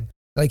isn't.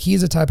 Like,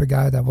 he's the type of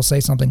guy that will say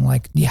something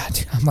like, yeah,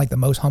 I'm like the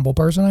most humble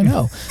person I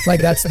know.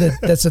 Like, that's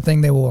the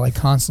thing. They will like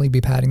constantly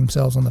be patting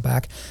themselves on the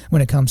back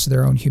when it comes to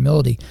their own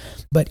humility.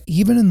 But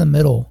even in the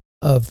middle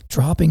of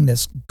dropping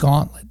this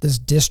gauntlet, this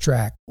diss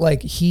track,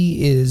 like,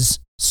 he is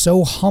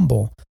so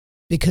humble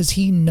because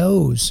he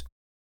knows,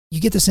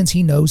 you get the sense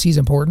he knows he's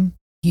important.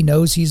 He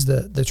knows he's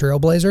the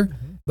trailblazer,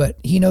 but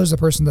he knows the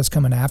person that's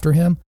coming after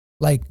him.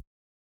 Like,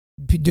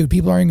 dude,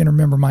 people aren't even going to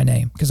remember my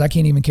name because I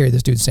can't even carry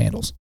this dude's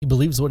sandals. He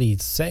believes what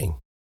he's saying.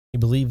 He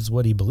believes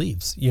what he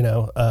believes,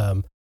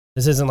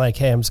 This isn't like,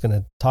 hey, I'm just going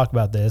to talk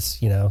about this,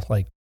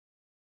 like,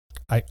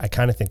 I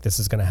kind of think this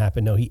is going to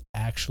happen. No, he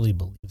actually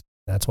believes.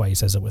 That's why he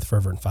says it with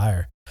fervor and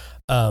fire.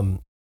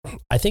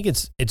 I think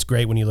it's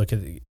great when you look at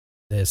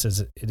this as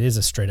it is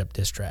a straight up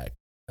diss track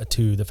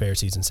to the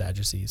Pharisees and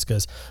Sadducees,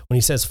 because when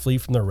he says flee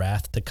from the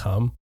wrath to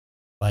come,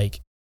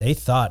 like, they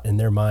thought in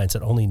their minds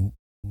that only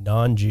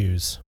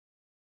non-Jews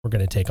were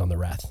going to take on the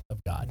wrath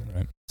of God.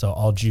 Right. So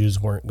all Jews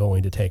weren't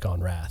going to take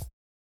on wrath.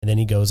 And then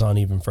he goes on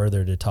even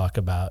further to talk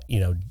about,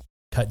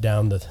 cut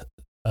down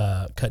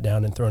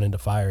and thrown into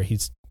fire.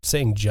 He's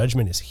saying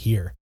judgment is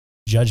here.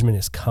 Judgment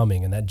is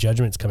coming, and that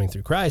judgment is coming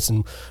through Christ,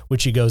 and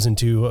which he goes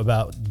into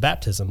about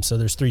baptism. So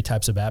there's three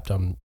types of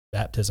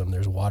baptism.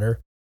 There's water,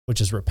 which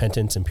is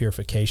repentance and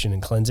purification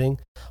and cleansing.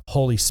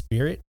 Holy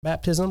Spirit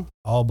baptism.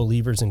 All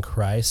believers in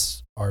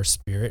Christ are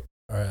spirit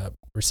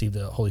receive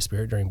the Holy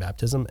Spirit during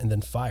baptism, and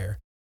then fire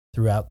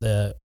throughout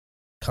the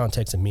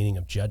context and meaning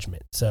of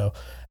judgment. So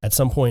at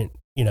some point,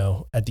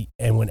 at the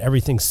end, when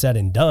everything's said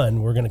and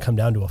done, we're going to come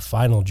down to a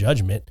final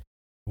judgment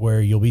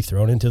where you'll be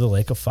thrown into the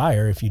lake of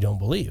fire if you don't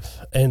believe.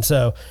 And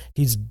so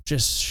he's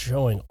just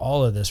showing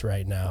all of this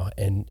right now.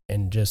 And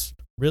just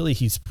really,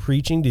 he's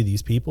preaching to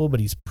these people, but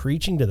he's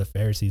preaching to the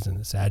Pharisees and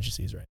the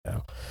Sadducees right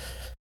now.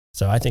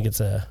 So I think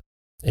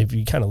if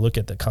you kind of look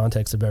at the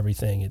context of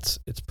everything, it's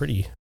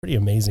pretty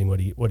amazing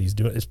what he's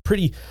doing. It's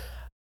pretty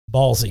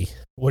ballsy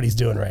what he's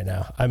doing right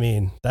now. I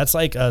mean, that's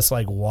like us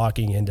like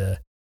walking into,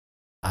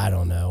 I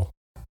don't know,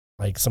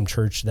 like some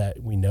church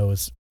that we know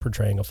is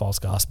portraying a false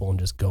gospel and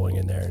just going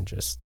in there and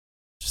just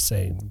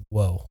saying,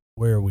 whoa,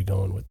 where are we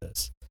going with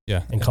this?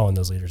 Yeah. And calling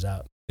those leaders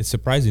out. It's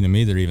surprising to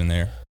me they're even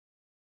there,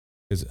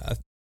 because I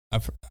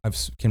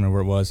can't remember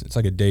where it was. It's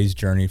like a day's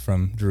journey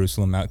from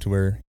Jerusalem out to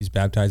where he's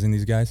baptizing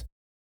these guys.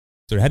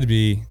 So there had to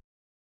be,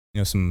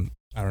 some,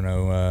 I don't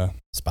know,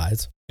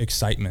 Spies.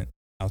 excitement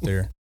out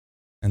there.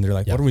 And they're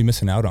like, Yep. what are we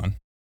missing out on?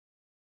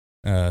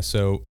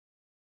 So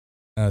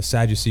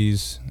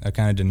Sadducees,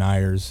 kind of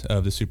deniers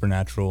of the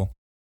supernatural,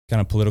 kind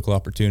of political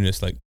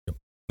opportunists, like,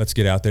 let's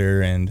get out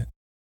there and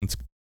let's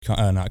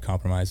not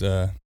compromise.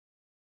 Help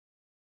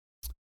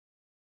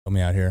me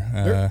out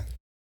here.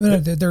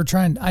 They're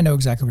trying. I know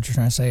exactly what you're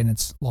trying to say, and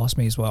it's lost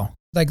me as well.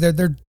 Like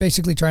they're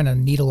basically trying to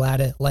needle at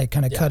it, like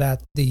kind of cut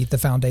at the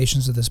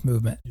foundations of this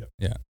movement.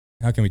 Yeah.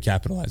 How can we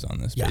capitalize on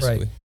this? Yeah.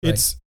 Basically,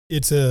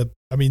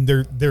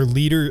 Their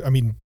leader. I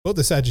mean, both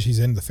the Sadducees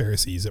and the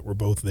Pharisees that were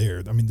both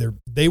there. I mean,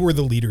 they were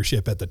the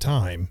leadership at the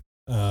time.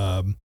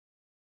 And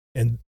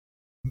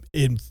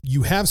if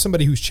you have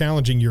somebody who's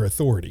challenging your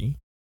authority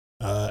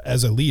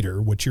as a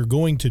leader, what you're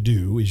going to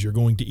do is you're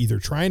going to either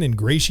try and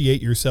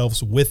ingratiate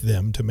yourselves with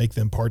them to make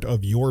them part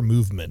of your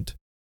movement.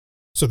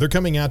 So they're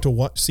coming out to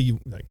what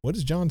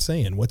is John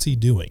saying? What's he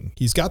doing?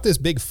 He's got this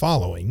big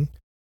following.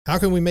 How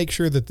can we make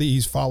sure that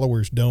these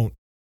followers don't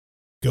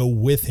go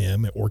with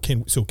him, or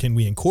can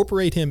we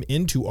incorporate him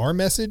into our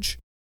message,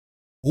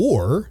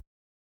 or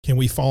can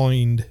we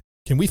find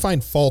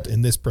fault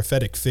in this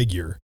prophetic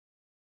figure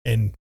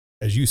and,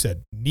 as you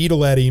said,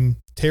 needle at him,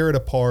 tear it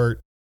apart,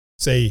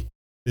 say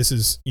this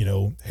is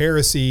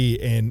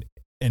heresy, and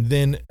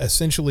then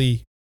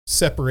essentially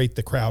separate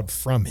the crowd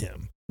from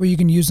him? Well, you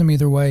can use them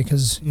either way,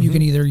 because you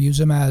can either use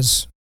them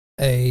as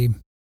a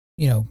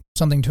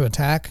something to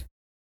attack,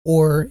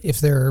 or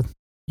if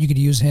you could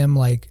use him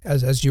like,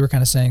 as you were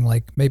kind of saying,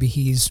 like maybe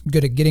he's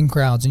good at getting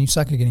crowds and you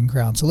suck at getting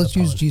crowds. So let's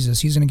use Jesus.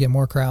 He's going to get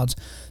more crowds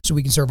so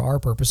we can serve our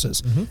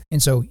purposes. Mm-hmm.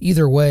 And so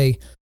either way,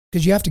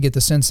 because you have to get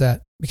the sense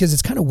that, because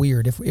it's kind of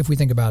weird if we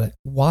think about it.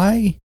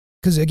 Why?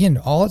 Because again,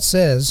 all it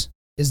says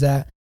is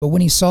that, but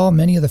when he saw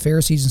many of the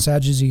Pharisees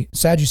and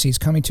Sadducees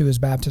coming to his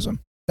baptism,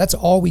 that's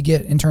all we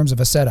get in terms of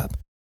a setup.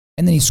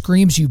 And then he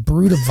screams, "You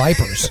brood of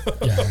vipers."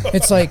 Yeah.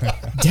 It's like,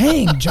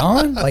 dang,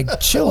 John, like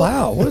chill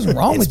out. What is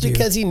wrong with you? It's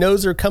because he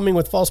knows they're coming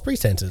with false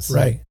pretenses.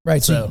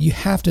 Right. So you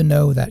have to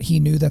know that he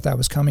knew that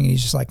was coming, and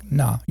he's just like,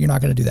 nah, you're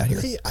not going to do that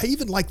here. I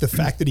even like the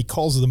fact that he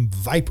calls them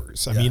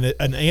vipers. I mean,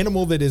 an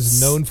animal that is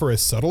known for a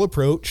subtle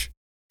approach,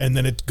 and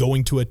then it's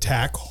going to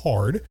attack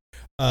hard.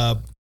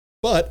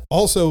 But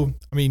also,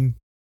 I mean,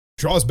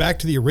 draws back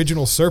to the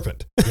original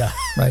serpent. Yeah.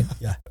 Right.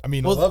 Yeah. I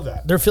mean, I love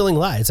that. They're filling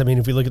lies. I mean,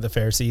 if we look at the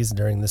Pharisees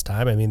during this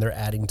time, I mean, they're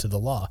adding to the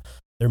law.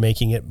 They're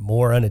making it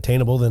more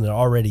unattainable than it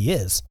already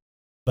is.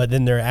 But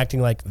then they're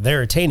acting like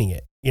they're attaining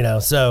it,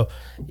 So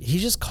he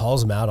just calls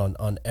them out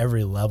on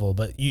every level.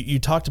 But you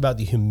talked about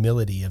the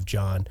humility of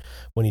John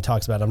when he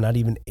talks about, I'm not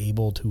even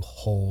able to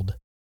hold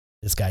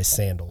this guy's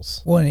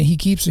sandals. Well, and he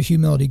keeps the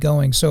humility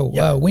going.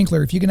 So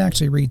Winkler, if you can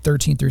actually read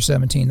 13 through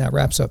 17, that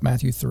wraps up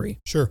Matthew 3.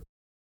 Sure.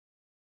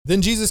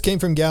 Then Jesus came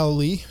from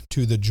Galilee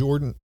to the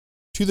Jordan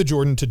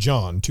to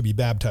John to be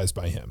baptized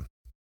by him.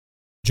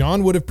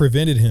 John would have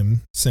prevented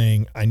him,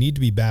 saying, "I need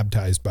to be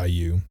baptized by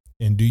you,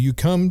 and do you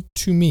come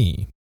to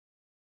me?"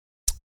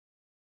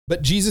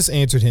 But Jesus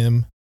answered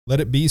him,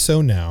 "Let it be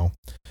so now,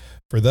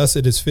 for thus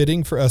it is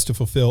fitting for us to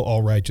fulfill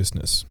all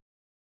righteousness."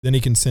 Then he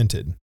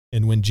consented.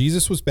 And when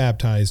Jesus was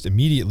baptized,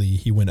 immediately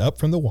he went up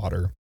from the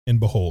water, and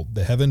behold,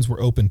 the heavens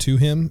were opened to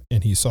him,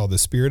 and he saw the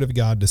Spirit of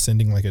God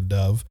descending like a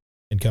dove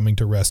and coming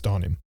to rest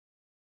on him.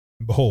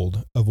 And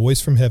behold, a voice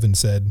from heaven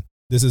said,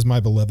 "This is my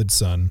beloved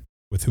Son,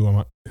 with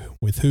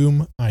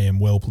whom I am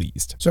well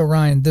pleased." So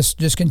Ryan,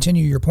 just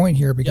continue your point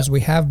here, because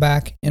we have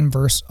back in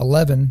verse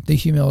 11 the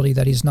humility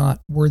that he's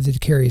not worthy to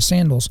carry his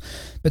sandals,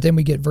 but then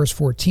we get verse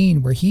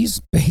 14 where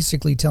he's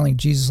basically telling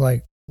Jesus,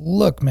 like,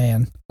 look,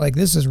 man, like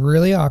this is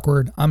really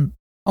awkward. I'm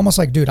almost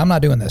like, dude, I'm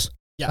not doing this.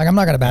 Yeah. Like, I'm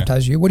not going to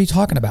baptize you. What are you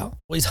talking about?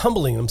 Well, he's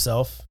humbling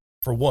himself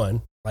for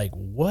one. Like,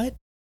 what?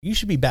 You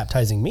should be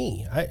baptizing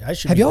me. I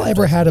should. Have y'all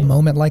ever had a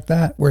moment like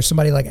that where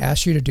somebody like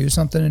asks you to do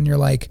something and you're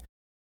like,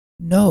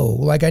 no,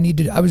 like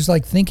I was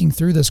like thinking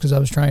through this, because I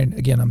was trying,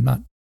 again,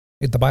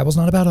 the Bible's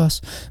not about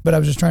us, but I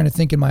was just trying to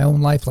think in my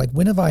own life, like,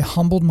 when have I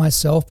humbled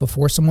myself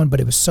before someone, but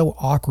it was so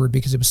awkward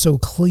because it was so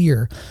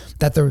clear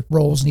that the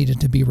roles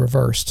needed to be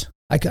reversed.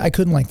 I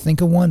couldn't like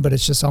think of one, but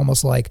it's just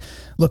almost like,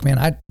 look,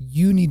 man,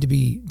 you need to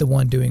be the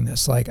one doing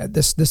this. Like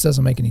this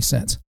doesn't make any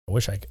sense. I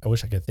wish I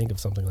could think of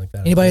something like that.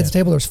 Anybody at the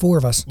table? There's 4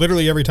 of us.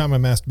 Literally every time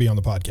I'm asked to be on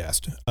the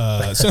podcast.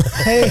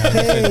 Hey,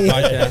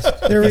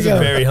 there we He's go. a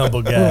very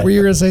humble guy. Were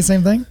you going to say the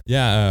same thing?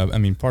 Yeah. I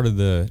mean, part of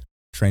the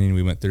training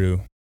we went through,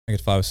 I got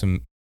to follow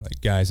some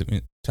like guys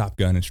that Top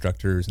Gun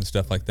instructors and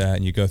stuff like that.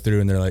 And you go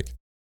through and they're like,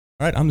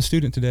 all right, I'm the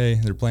student today.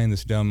 And they're playing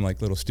this dumb,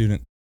 like little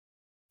student.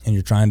 And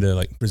you're trying to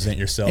like present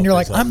yourself. And you're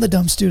like, I'm the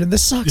dumb student.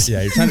 This sucks.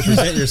 Yeah. You're trying to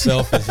present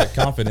yourself as like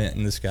confident.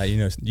 And this guy, you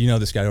know,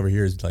 this guy over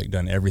here has like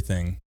done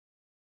everything.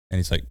 And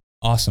he's like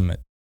awesome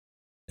at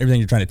everything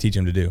you're trying to teach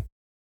him to do.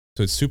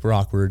 So it's super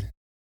awkward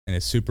and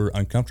it's super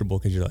uncomfortable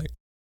because you're like,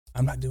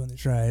 I'm not doing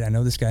this right. I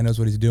know this guy knows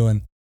what he's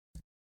doing.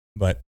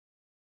 But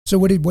so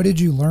what did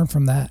you learn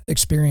from that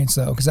experience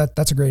though? Because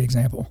that's a great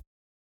example.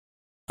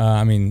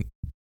 I mean,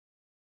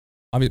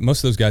 most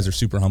of those guys are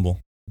super humble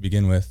to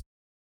begin with.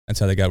 That's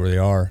how they got where they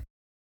are.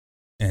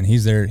 And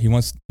he's there. He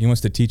wants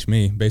to teach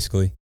me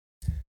basically.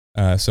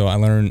 So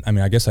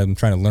I guess I'm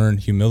trying to learn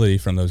humility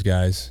from those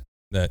guys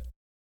that,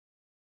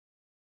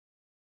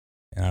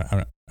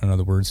 I don't know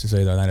the words to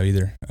say that I know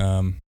either.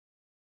 I'm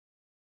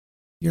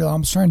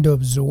trying to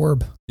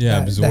absorb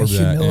that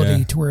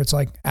humility to where it's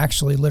like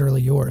actually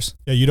literally yours.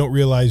 Yeah, you don't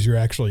realize you're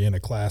actually in a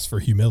class for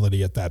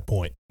humility at that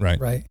point.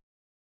 Right.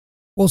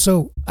 Well,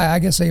 so I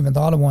guess I even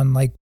thought of one,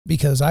 like,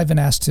 because I've been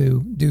asked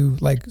to do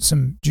like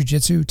some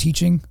jujitsu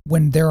teaching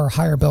when there are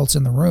higher belts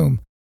in the room.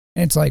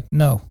 And it's like,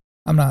 no,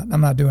 I'm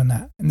not doing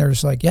that. And they're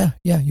just like, yeah,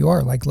 you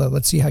are. Like,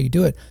 let's see how you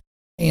do it.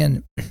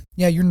 And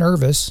yeah, you're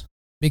nervous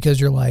because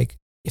you're like,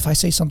 if I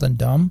say something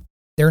dumb,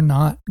 they're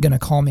not going to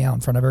call me out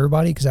in front of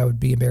everybody because that would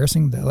be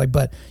embarrassing.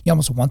 But you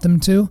almost want them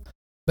to.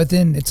 But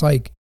then it's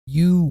like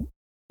you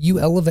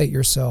elevate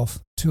yourself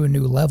to a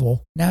new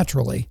level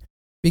naturally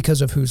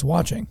because of who's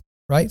watching,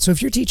 right? So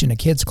if you're teaching a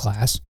kid's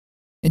class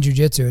in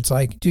jiu-jitsu, it's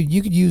like, dude,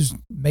 you could use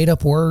made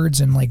up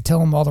words and like tell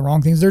them all the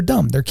wrong things. They're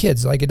dumb. They're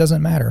kids. Like, it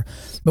doesn't matter.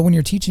 But when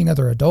you're teaching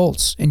other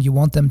adults and you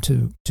want them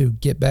to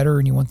get better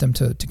and you want them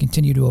to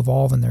continue to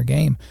evolve in their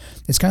game,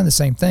 it's kind of the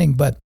same thing.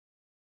 But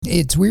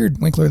it's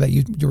weird, Winkler, that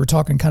you were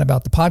talking kind of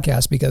about the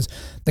podcast, because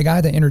the guy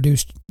that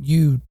introduced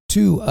you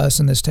to us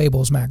in this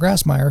table is Matt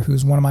Grassmeyer,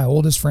 who's one of my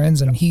oldest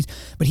friends. And he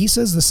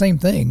says the same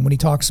thing when he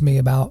talks to me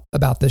about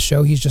this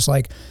show. He's just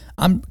like,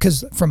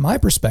 because from my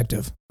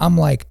perspective, I'm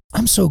like,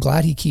 I'm so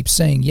glad he keeps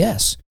saying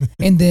yes.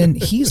 And then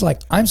he's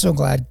like, I'm so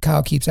glad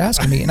Kyle keeps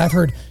asking me. And I've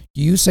heard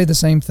you say the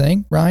same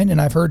thing, Ryan. And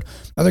I've heard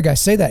other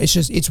guys say that.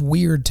 It's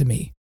weird to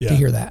me to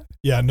hear that.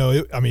 Yeah,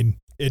 no,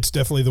 it's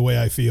definitely the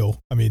way I feel.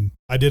 I mean,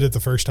 I did it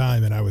the first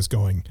time and I was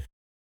going,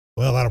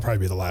 well, that'll probably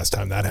be the last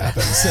time that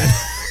happens.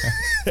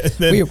 And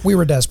then, we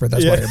were desperate.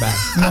 That's why you're back.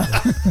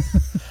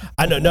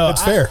 I know. No,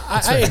 it's fair.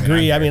 I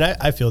agree. I mean,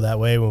 I feel that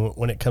way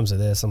when it comes to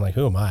this. I'm like,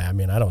 who am I? I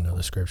mean, I don't know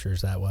the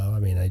scriptures that well. I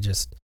mean,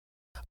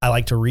 I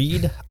like to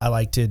read. I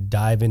like to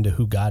dive into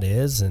who God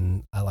is,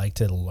 and I like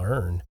to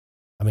learn.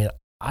 I mean,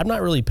 I'm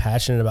not really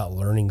passionate about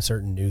learning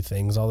certain new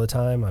things all the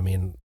time. I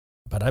mean,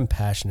 but I'm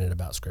passionate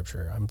about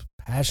scripture. I'm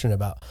passionate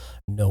about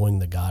knowing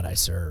the God I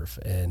serve.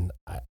 And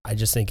I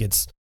just think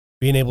it's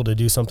being able to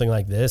do something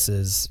like this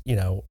is,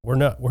 we're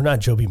not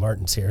Joby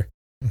Martins here.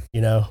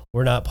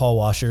 We're not Paul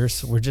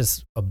Washers. We're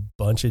just a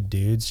bunch of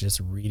dudes just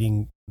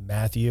reading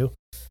Matthew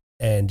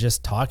and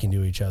just talking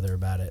to each other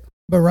about it.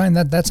 But Ryan,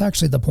 that's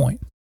actually the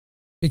point.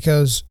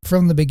 Because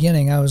from the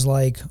beginning, I was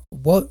like,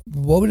 what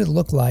would it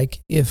look like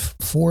if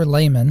 4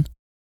 laymen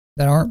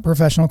that aren't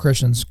professional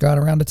Christians got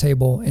around a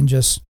table and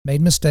just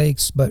made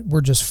mistakes, but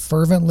we're just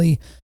fervently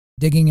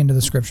digging into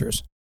the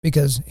scriptures?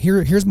 Because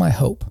here's my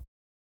hope.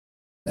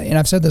 And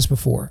I've said this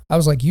before. I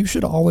was like, you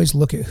should always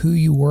look at who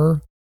you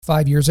were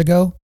 5 years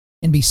ago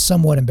and be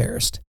somewhat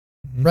embarrassed,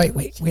 right?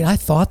 Wait, I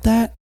thought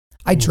that?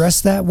 I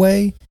dressed that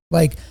way?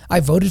 Like, I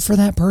voted for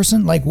that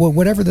person? Like,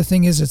 whatever the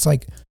thing is, it's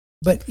like,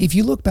 but if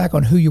you look back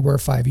on who you were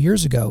 5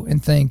 years ago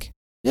and think,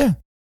 yeah,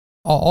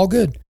 all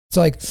good. It's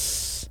like,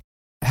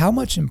 how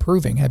much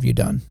improving have you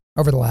done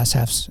over the last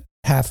half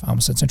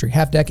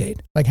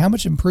decade? Like, how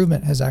much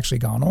improvement has actually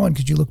gone on?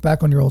 Because you look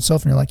back on your old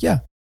self and you're like, yeah,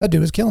 that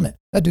dude is killing it.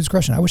 That dude's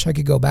crushing it. I wish I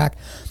could go back.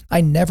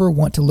 I never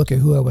want to look at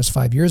who I was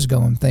 5 years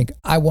ago and think,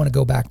 I want to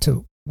go back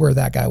to where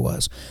that guy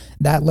was.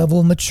 That level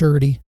of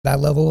maturity,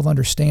 that level of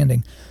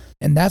understanding.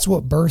 And that's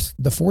what birthed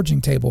the forging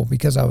table,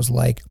 because I was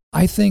like,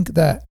 I think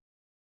that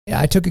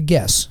I took a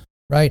guess,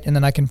 right? And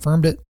then I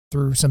confirmed it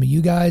through some of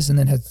you guys, and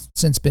then has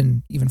since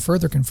been even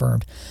further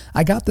confirmed.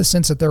 I got the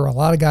sense that there were a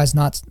lot of guys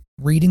not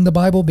reading the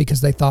Bible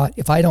because they thought,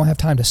 if I don't have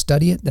time to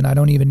study it, then I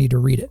don't even need to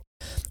read it.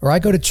 Or I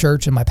go to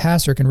church and my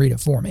pastor can read it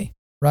for me,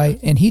 right?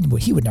 And he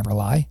would never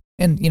lie.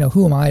 And,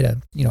 who am I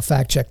to,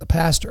 fact check the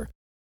pastor,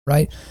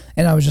 right?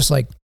 And I was just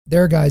like,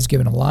 there are guys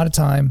giving a lot of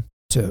time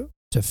to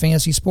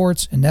fantasy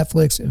sports and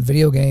Netflix and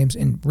video games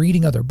and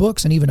reading other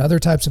books and even other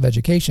types of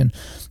education,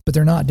 but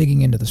they're not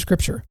digging into the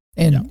scripture.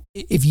 And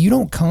if you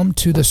don't come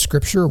to the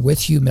scripture with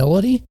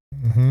humility,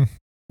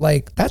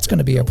 like, that's going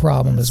to be a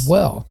problem as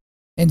well.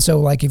 And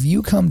so, like, if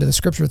you come to the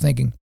scripture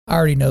thinking, I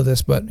already know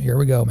this, but here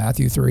we go,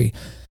 Matthew 3,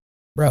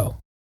 bro,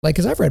 like,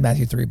 because I've read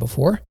Matthew 3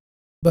 before,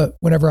 but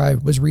whenever I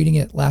was reading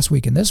it last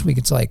week and this week,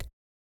 it's like,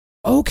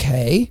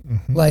 okay,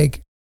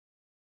 like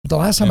the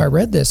last time I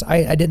read this,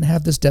 I didn't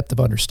have this depth of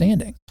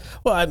understanding.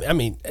 Well, I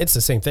mean, it's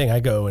the same thing. I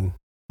go and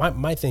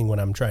my thing when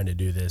I'm trying to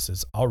do this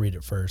is I'll read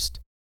it first,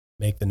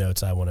 make the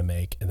notes I want to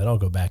make, and then I'll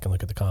go back and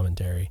look at the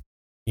commentary,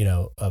 you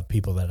know, of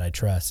people that I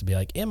trust to be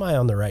like, am I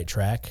on the right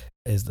track?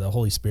 Is the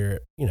Holy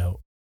Spirit, you know,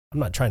 I'm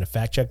not trying to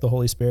fact check the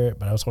Holy Spirit,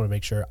 but I just want to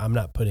make sure I'm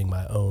not putting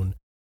my own,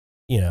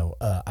 you know,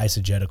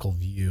 eisegetical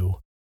view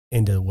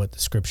into what the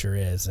scripture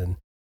is. And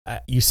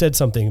you said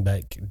something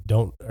about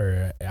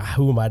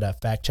who am I to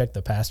fact check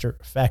the pastor?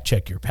 Fact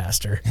check your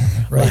pastor.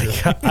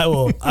 Right. Like, I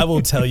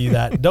will tell you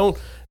that. Don't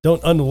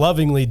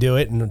unlovingly do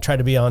it and try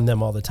to be on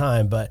them all the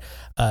time. But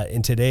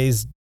in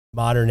today's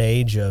modern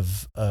age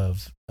of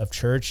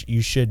church,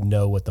 you should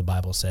know what the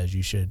Bible says.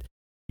 You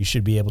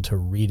should be able to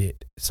read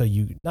it. So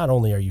you not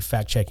only are you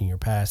fact checking your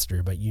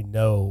pastor, but you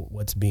know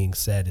what's being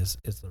said is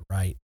the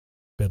right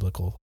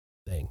biblical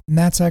thing. And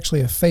that's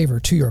actually a favor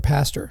to your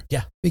pastor.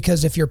 Yeah.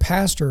 Because if your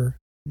pastor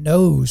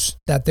knows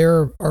that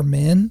there are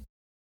men,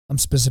 I'm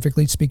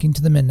specifically speaking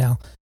to the men now,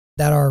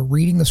 that are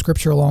reading the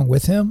scripture along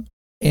with him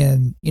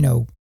and, you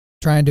know,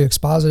 trying to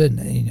exposit it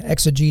and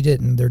exegete it,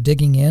 and they're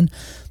digging in,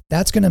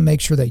 that's going to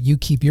make sure that you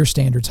keep your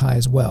standards high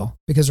as well,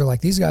 because they're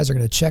like, these guys are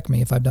going to check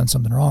me if I've done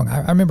something wrong.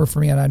 I remember for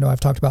me, and I know I've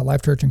talked about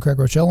Life Church and Craig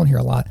Rochelle in here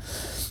a lot.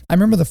 I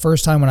remember the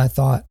first time when I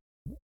thought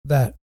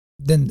that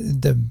then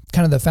the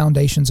kind of the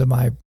foundations of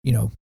my, you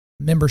know,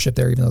 membership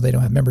there, even though they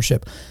don't have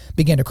membership,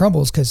 began to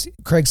crumble, is because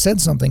Craig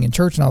said something in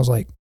church and I was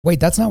like, wait,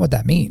 that's not what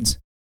that means.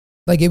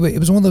 Like it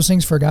was one of those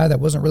things for a guy that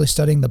wasn't really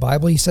studying the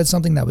Bible. He said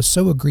something that was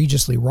so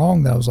egregiously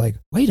wrong that I was like,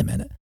 wait a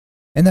minute.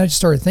 And then I just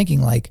started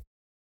thinking, like,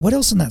 what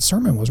else in that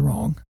sermon was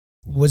wrong?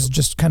 Was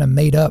just kind of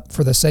made up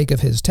for the sake of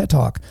his TED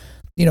Talk,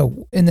 you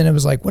know? And then it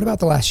was like, what about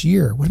the last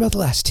year? What about the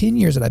last 10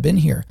 years that I've been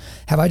here?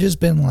 Have I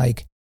just been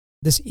like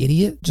this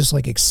idiot, just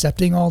like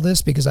accepting all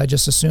this because I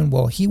just assumed,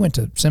 well, he went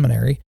to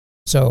seminary,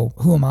 so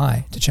who am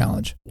I to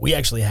challenge? We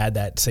actually had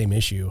that same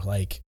issue.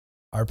 Like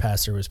our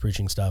pastor was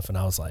preaching stuff and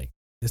I was like,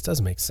 this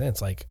doesn't make sense.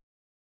 Like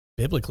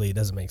biblically, it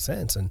doesn't make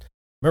sense. And I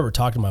remember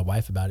talking to my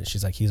wife about it.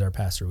 She's like, he's our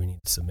pastor. We need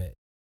to submit.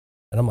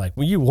 And I'm like,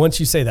 well, once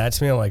you say that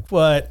to me, I'm like,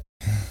 what?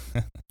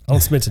 I don't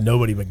submit to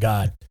nobody but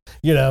God,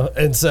 you know?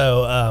 And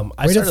so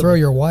I started to throw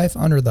your wife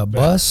under the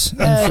bus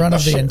in front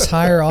of the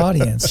entire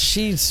audience.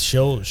 She'll.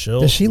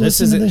 Does she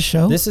listen to this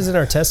show? This isn't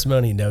our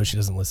testimony. No, she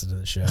doesn't listen to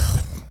the show.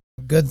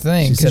 Good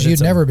thing, because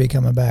you'd never be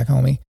coming back,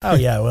 homie. Oh,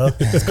 yeah, well,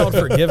 it's called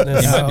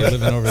forgiveness. You might be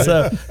living over there.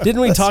 So, didn't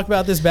we talk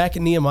about this back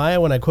in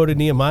Nehemiah when I quoted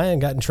Nehemiah and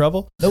got in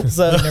trouble? Nope,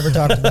 so, we never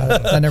talked about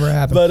it. That never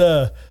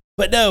happened.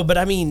 But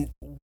I mean,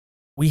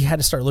 we had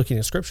to start looking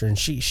at scripture, and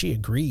she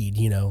agreed,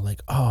 you know,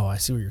 like, oh, I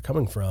see where you're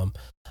coming from.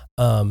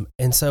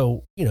 And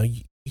so, you know,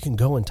 you can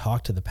go and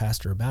talk to the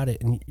pastor about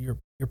it, and your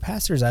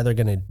pastor is either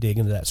going to dig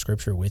into that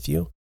scripture with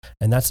you,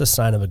 and that's a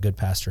sign of a good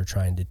pastor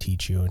trying to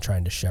teach you and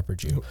trying to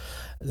shepherd you.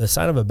 The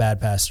sign of a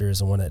bad pastor is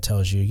the one that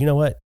tells you, you know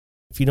what,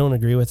 if you don't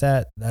agree with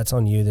that, that's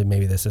on you, then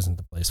maybe this isn't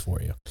the place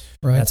for you.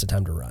 Right. That's the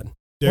time to run.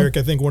 Derek,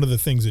 I think one of the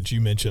things that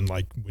you mentioned,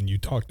 like when you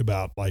talked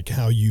about like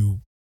how you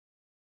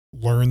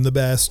learn the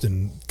best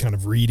and kind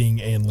of reading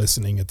and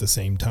listening at the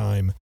same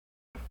time,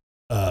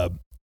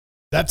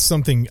 that's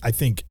something I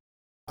think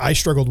I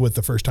struggled with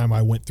the first time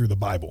I went through the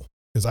Bible,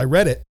 because I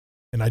read it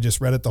and I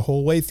just read it the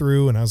whole way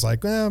through and I was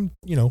like,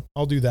 you know,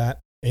 I'll do that.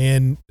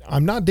 And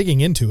I'm not digging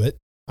into it.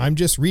 I'm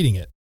just reading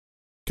it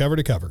cover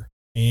to cover.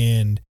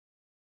 And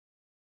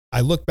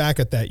I look back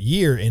at that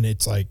year and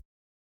it's like,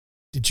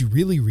 did you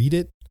really read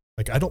it?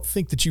 Like, I don't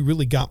think that you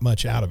really got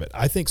much out of it.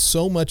 I think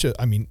so much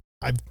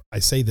I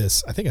say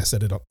this, I think I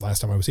said it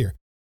last time I was here.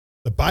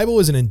 The Bible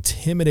is an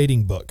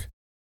intimidating book.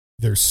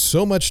 There's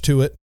so much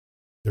to it.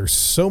 There's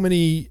so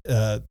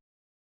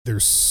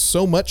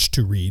much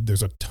to read.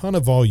 There's a ton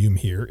of volume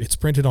here. It's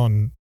printed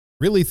on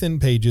really thin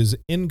pages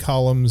in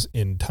columns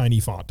in tiny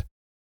font.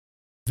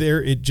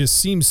 It just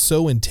seems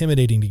so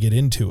intimidating to get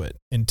into it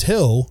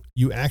until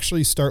you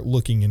actually start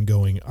looking and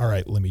going, all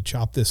right, let me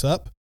chop this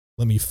up.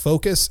 Let me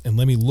focus and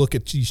let me look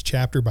at these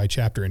chapter by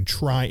chapter and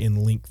try and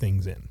link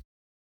things in.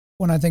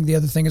 When I think the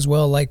other thing as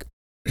well, like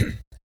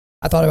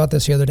I thought about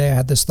this the other day. I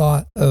had this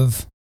thought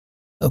of,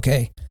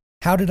 okay,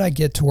 how did I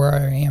get to where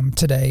I am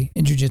today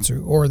in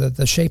jiu-jitsu, or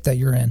the shape that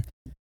you're in?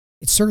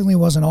 It certainly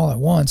wasn't all at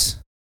once.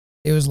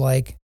 It was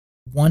like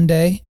one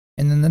day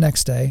and then the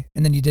next day,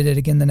 and then you did it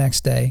again the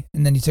next day,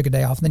 and then you took a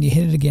day off, and then you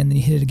hit it again, then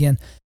you hit it again.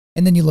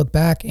 And then you look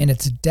back and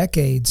it's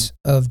decades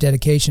of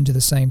dedication to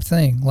the same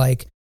thing.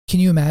 Like, can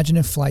you imagine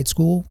if flight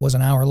school was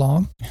an hour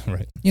long?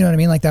 Right. You know what I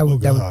mean? Like that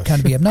would kind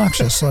of be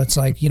obnoxious. So it's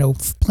like, you know,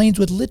 planes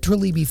would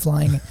literally be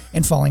flying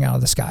and falling out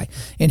of the sky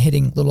and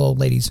hitting little old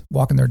ladies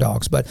walking their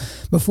dogs. But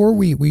before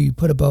we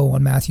put a bow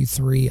on Matthew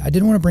 3, I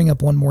did want to bring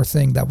up one more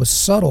thing that was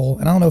subtle.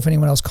 And I don't know if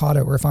anyone else caught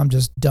it or if I'm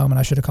just dumb and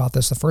I should have caught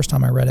this the first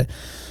time I read it.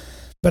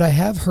 But I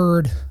have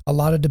heard a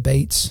lot of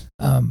debates,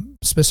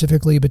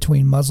 specifically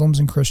between Muslims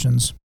and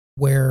Christians,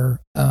 where,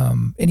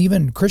 and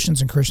even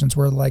Christians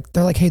were like,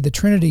 they're like, hey,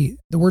 the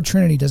word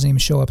Trinity doesn't even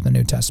show up in the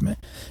New Testament.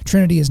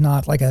 Trinity is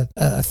not like a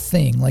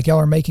thing. Like y'all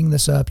are making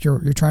this up.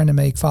 You're trying to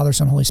make Father,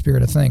 Son, Holy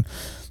Spirit a thing.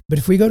 But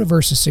if we go to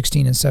verses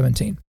 16 and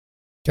 17,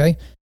 okay?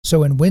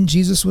 So, and when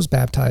Jesus was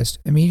baptized,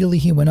 immediately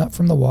he went up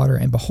from the water,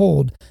 and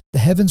behold, the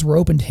heavens were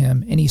opened to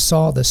him, and he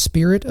saw the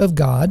Spirit of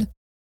God,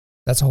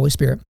 that's the Holy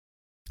Spirit,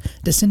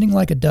 descending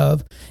like a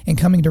dove and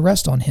coming to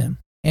rest on him.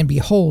 And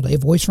behold, a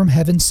voice from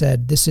heaven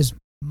said, this is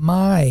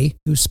my,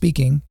 who's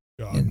speaking,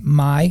 and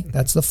my,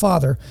 that's the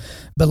Father,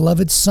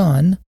 beloved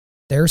Son,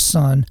 their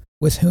Son,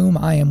 with whom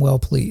I am well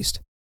pleased.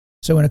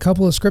 So in a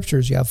couple of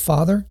scriptures, you have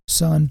Father,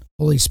 Son,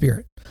 Holy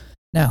Spirit.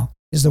 Now,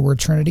 is the word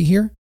Trinity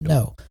here?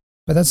 No.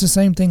 But that's the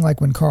same thing like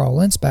when Carl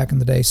Lentz back in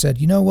the day said,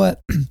 you know what?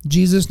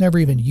 Jesus never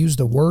even used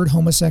the word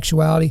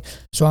homosexuality,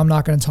 so I'm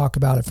not going to talk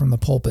about it from the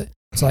pulpit.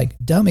 It's like,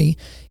 dummy,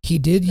 he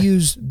did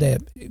use the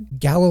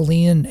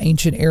Galilean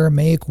ancient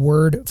Aramaic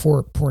word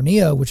for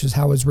porneia, which is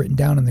how it's written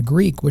down in the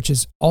Greek, which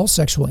is all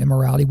sexual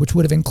immorality, which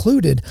would have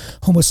included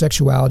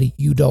homosexuality,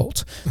 you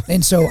dolt.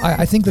 And so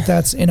I think that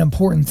that's an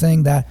important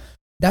thing,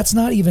 that's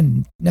not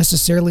even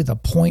necessarily the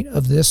point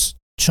of this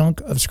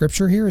chunk of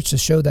scripture here. It's to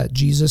show that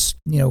Jesus,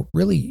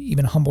 really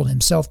even humbled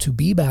himself to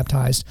be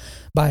baptized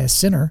by a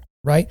sinner,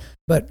 right?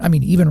 But I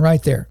mean, even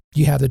right there,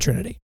 you have the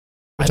Trinity,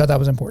 which I thought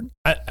was important.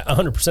 I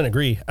 100%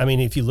 agree. I mean,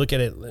 if you look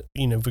at it,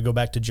 if we go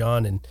back to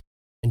John and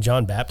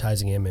John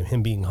baptizing him and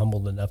him being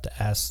humbled enough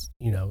to ask,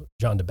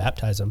 John to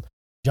baptize him,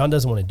 John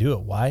doesn't want to do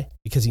it. Why?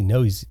 Because he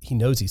knows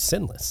he's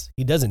sinless.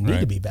 He doesn't need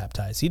to be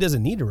baptized. He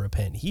doesn't need to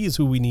repent. He is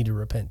who we need to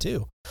repent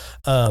to.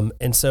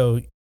 And so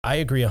I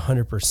agree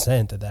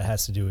 100% that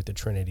has to do with the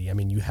Trinity. I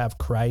mean, you have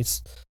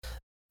Christ,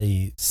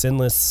 the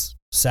sinless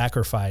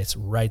sacrifice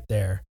right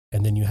there,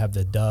 and then you have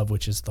the dove,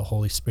 which is the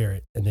Holy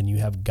Spirit, and then you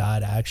have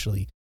God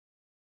actually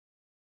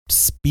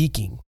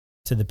speaking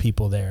to the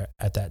people there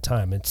at that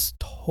time. It's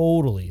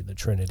totally the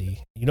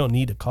Trinity. You don't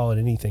need to call it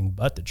anything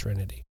but the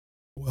Trinity.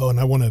 Well,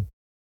 and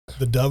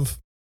the dove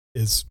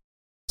it's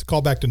a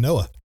callback to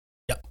Noah.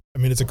 Yep. I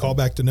mean, it's a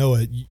callback to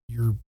Noah.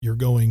 You're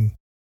going,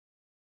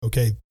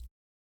 okay,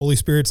 Holy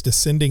Spirit's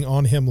descending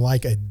on him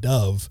like a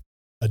dove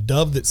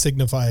that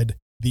signified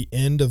the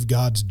end of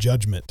God's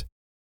judgment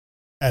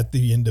at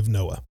the end of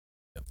Noah.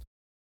 Yep.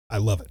 I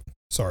love it.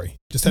 Sorry.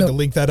 Just had to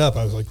link that up.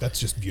 I was like, that's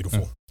just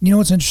beautiful. You know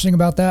what's interesting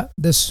about that?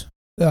 This,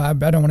 I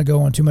don't want to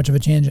go on too much of a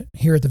tangent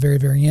here at the very,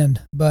 very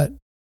end, but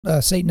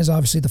Satan is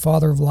obviously the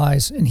father of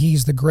lies, and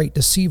he's the great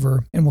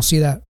deceiver. And we'll see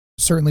that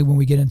certainly when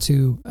we get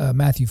into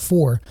Matthew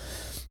 4.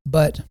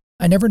 But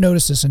I never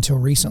noticed this until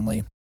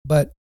recently.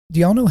 But do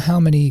y'all know how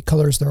many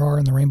colors there are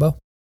in the rainbow?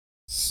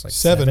 Like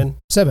 7.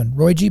 7.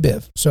 Roy G.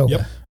 Biv. So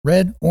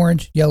red,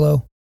 orange,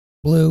 yellow,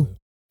 blue,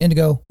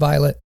 indigo,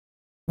 violet.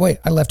 Wait,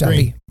 I left out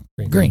B.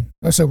 Green.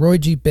 Oh, so Roy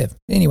G. Biv.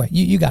 Anyway,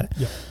 you got it.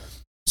 Yep.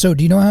 So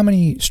do you know how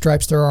many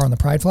stripes there are on the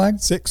pride flag?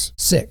 6.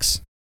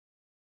 6.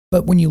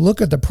 But when you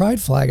look at the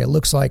pride flag, it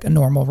looks like a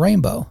normal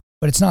rainbow,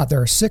 but it's not.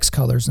 There are 6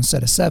 colors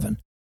instead of 7.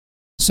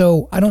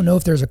 So I don't know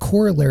if there's a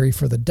corollary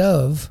for the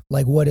dove,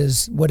 like what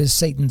is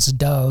Satan's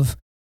dove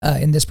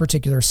in this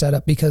particular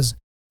setup, because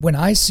when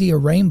I see a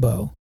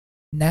rainbow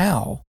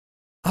now,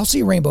 I'll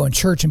see a rainbow in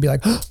church and be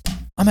like, oh,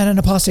 I'm at an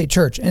apostate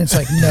church. And it's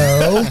like,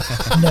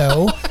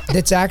 no,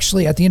 that's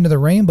actually at the end of the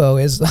rainbow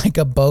is like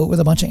a boat with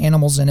a bunch of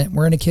animals in it.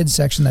 We're in a kids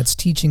section that's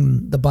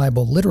teaching the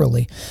Bible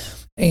literally.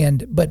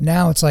 But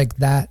now it's like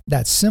that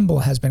symbol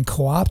has been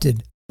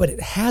co-opted, but it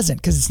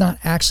hasn't, because it's not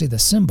actually the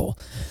symbol.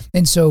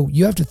 And so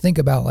you have to think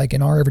about, like,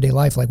 in our everyday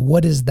life, like,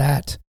 what is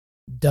that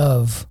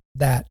dove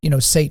that,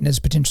 Satan is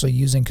potentially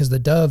using? Because the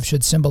dove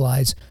should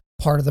symbolize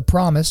part of the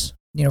promise,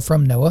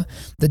 from Noah.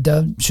 The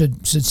dove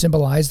should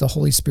symbolize the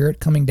Holy Spirit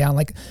coming down.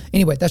 Like,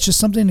 anyway, that's just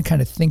something to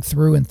kind of think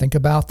through and think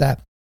about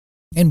that.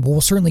 And we'll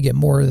certainly get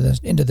more of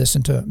this,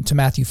 into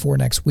Matthew 4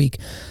 next week.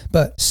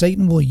 But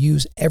Satan will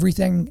use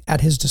everything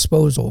at his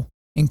disposal,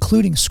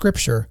 including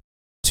scripture,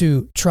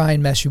 to try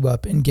and mess you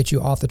up and get you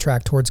off the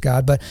track towards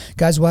God. But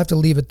guys, we'll have to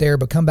leave it there,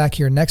 but come back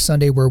here next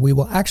Sunday where we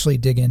will actually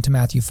dig into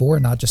Matthew 4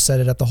 and not just set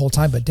it up the whole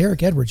time. But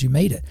Derek Edwards, you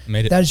made it.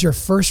 That is your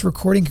first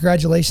recording.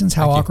 Congratulations.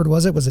 How awkward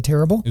was it? Was it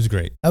terrible? It was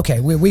great. Okay,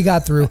 we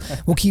got through.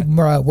 We'll keep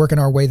working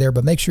our way there,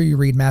 but make sure you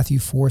read Matthew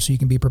 4 so you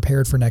can be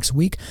prepared for next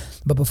week.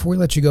 But before we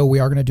let you go, we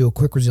are going to do a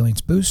quick resilience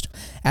boost.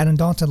 At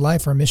Undaunted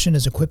Life, our mission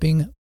is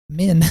equipping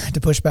men to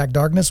push back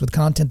darkness with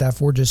content that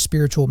forges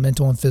spiritual,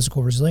 mental, and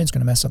physical resilience. Going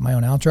to mess up my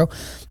own outro,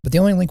 but the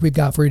only link we've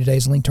got for you today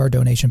is a link to our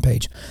donation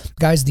page.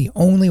 Guys, the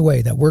only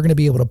way that we're going to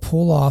be able to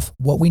pull off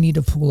what we need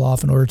to pull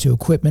off in order to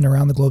equip men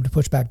around the globe to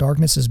push back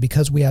darkness is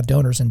because we have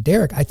donors. And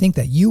Derek, I think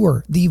that you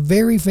were the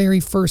very,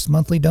 very first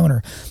monthly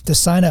donor to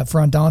sign up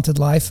for Undaunted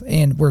Life,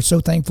 and we're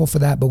so thankful for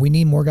that, but we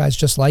need more guys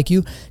just like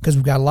you because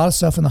we've got a lot of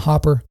stuff in the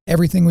hopper.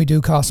 Everything we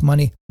do costs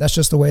money. That's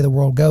just the way the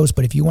world goes.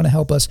 But if you want to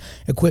help us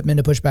equip men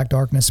to push back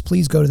darkness,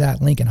 please go to that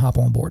link and hop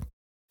on board.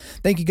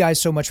 Thank you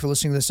guys so much for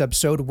listening to this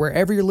episode.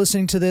 Wherever you're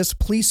listening to this,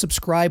 please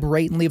subscribe,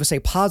 rate, and leave us a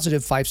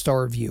positive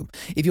 5-star review.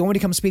 If you want me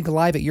to come speak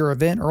live at your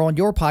event or on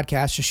your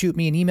podcast, just shoot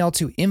me an email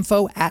to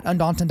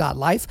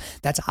info@undaunted.life.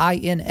 That's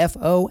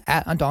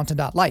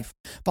info@undaunted.life.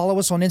 Follow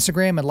us on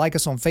Instagram and like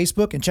us on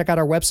Facebook, and check out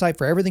our website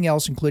for everything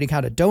else, including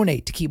how to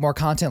donate to keep more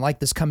content like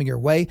this coming your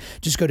way.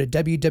 Just go to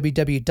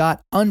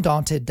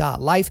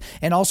www.undaunted.life.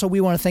 And also,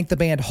 we want to thank the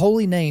band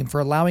Holy Name for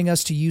allowing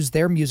us to use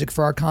their music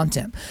for our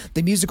content.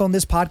 The music on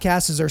this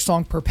podcast is their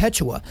song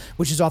Perpetua,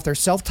 which is off their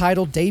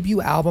self-titled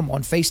debut album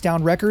on Face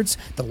Down Records.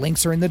 The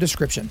links are in the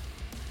description.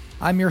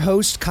 I'm your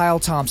host, Kyle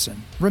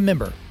Thompson.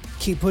 Remember,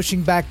 keep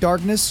pushing back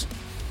darkness,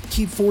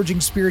 keep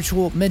forging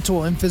spiritual,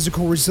 mental, and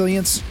physical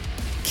resilience,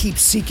 keep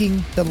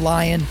seeking the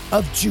Lion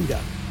of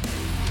Judah.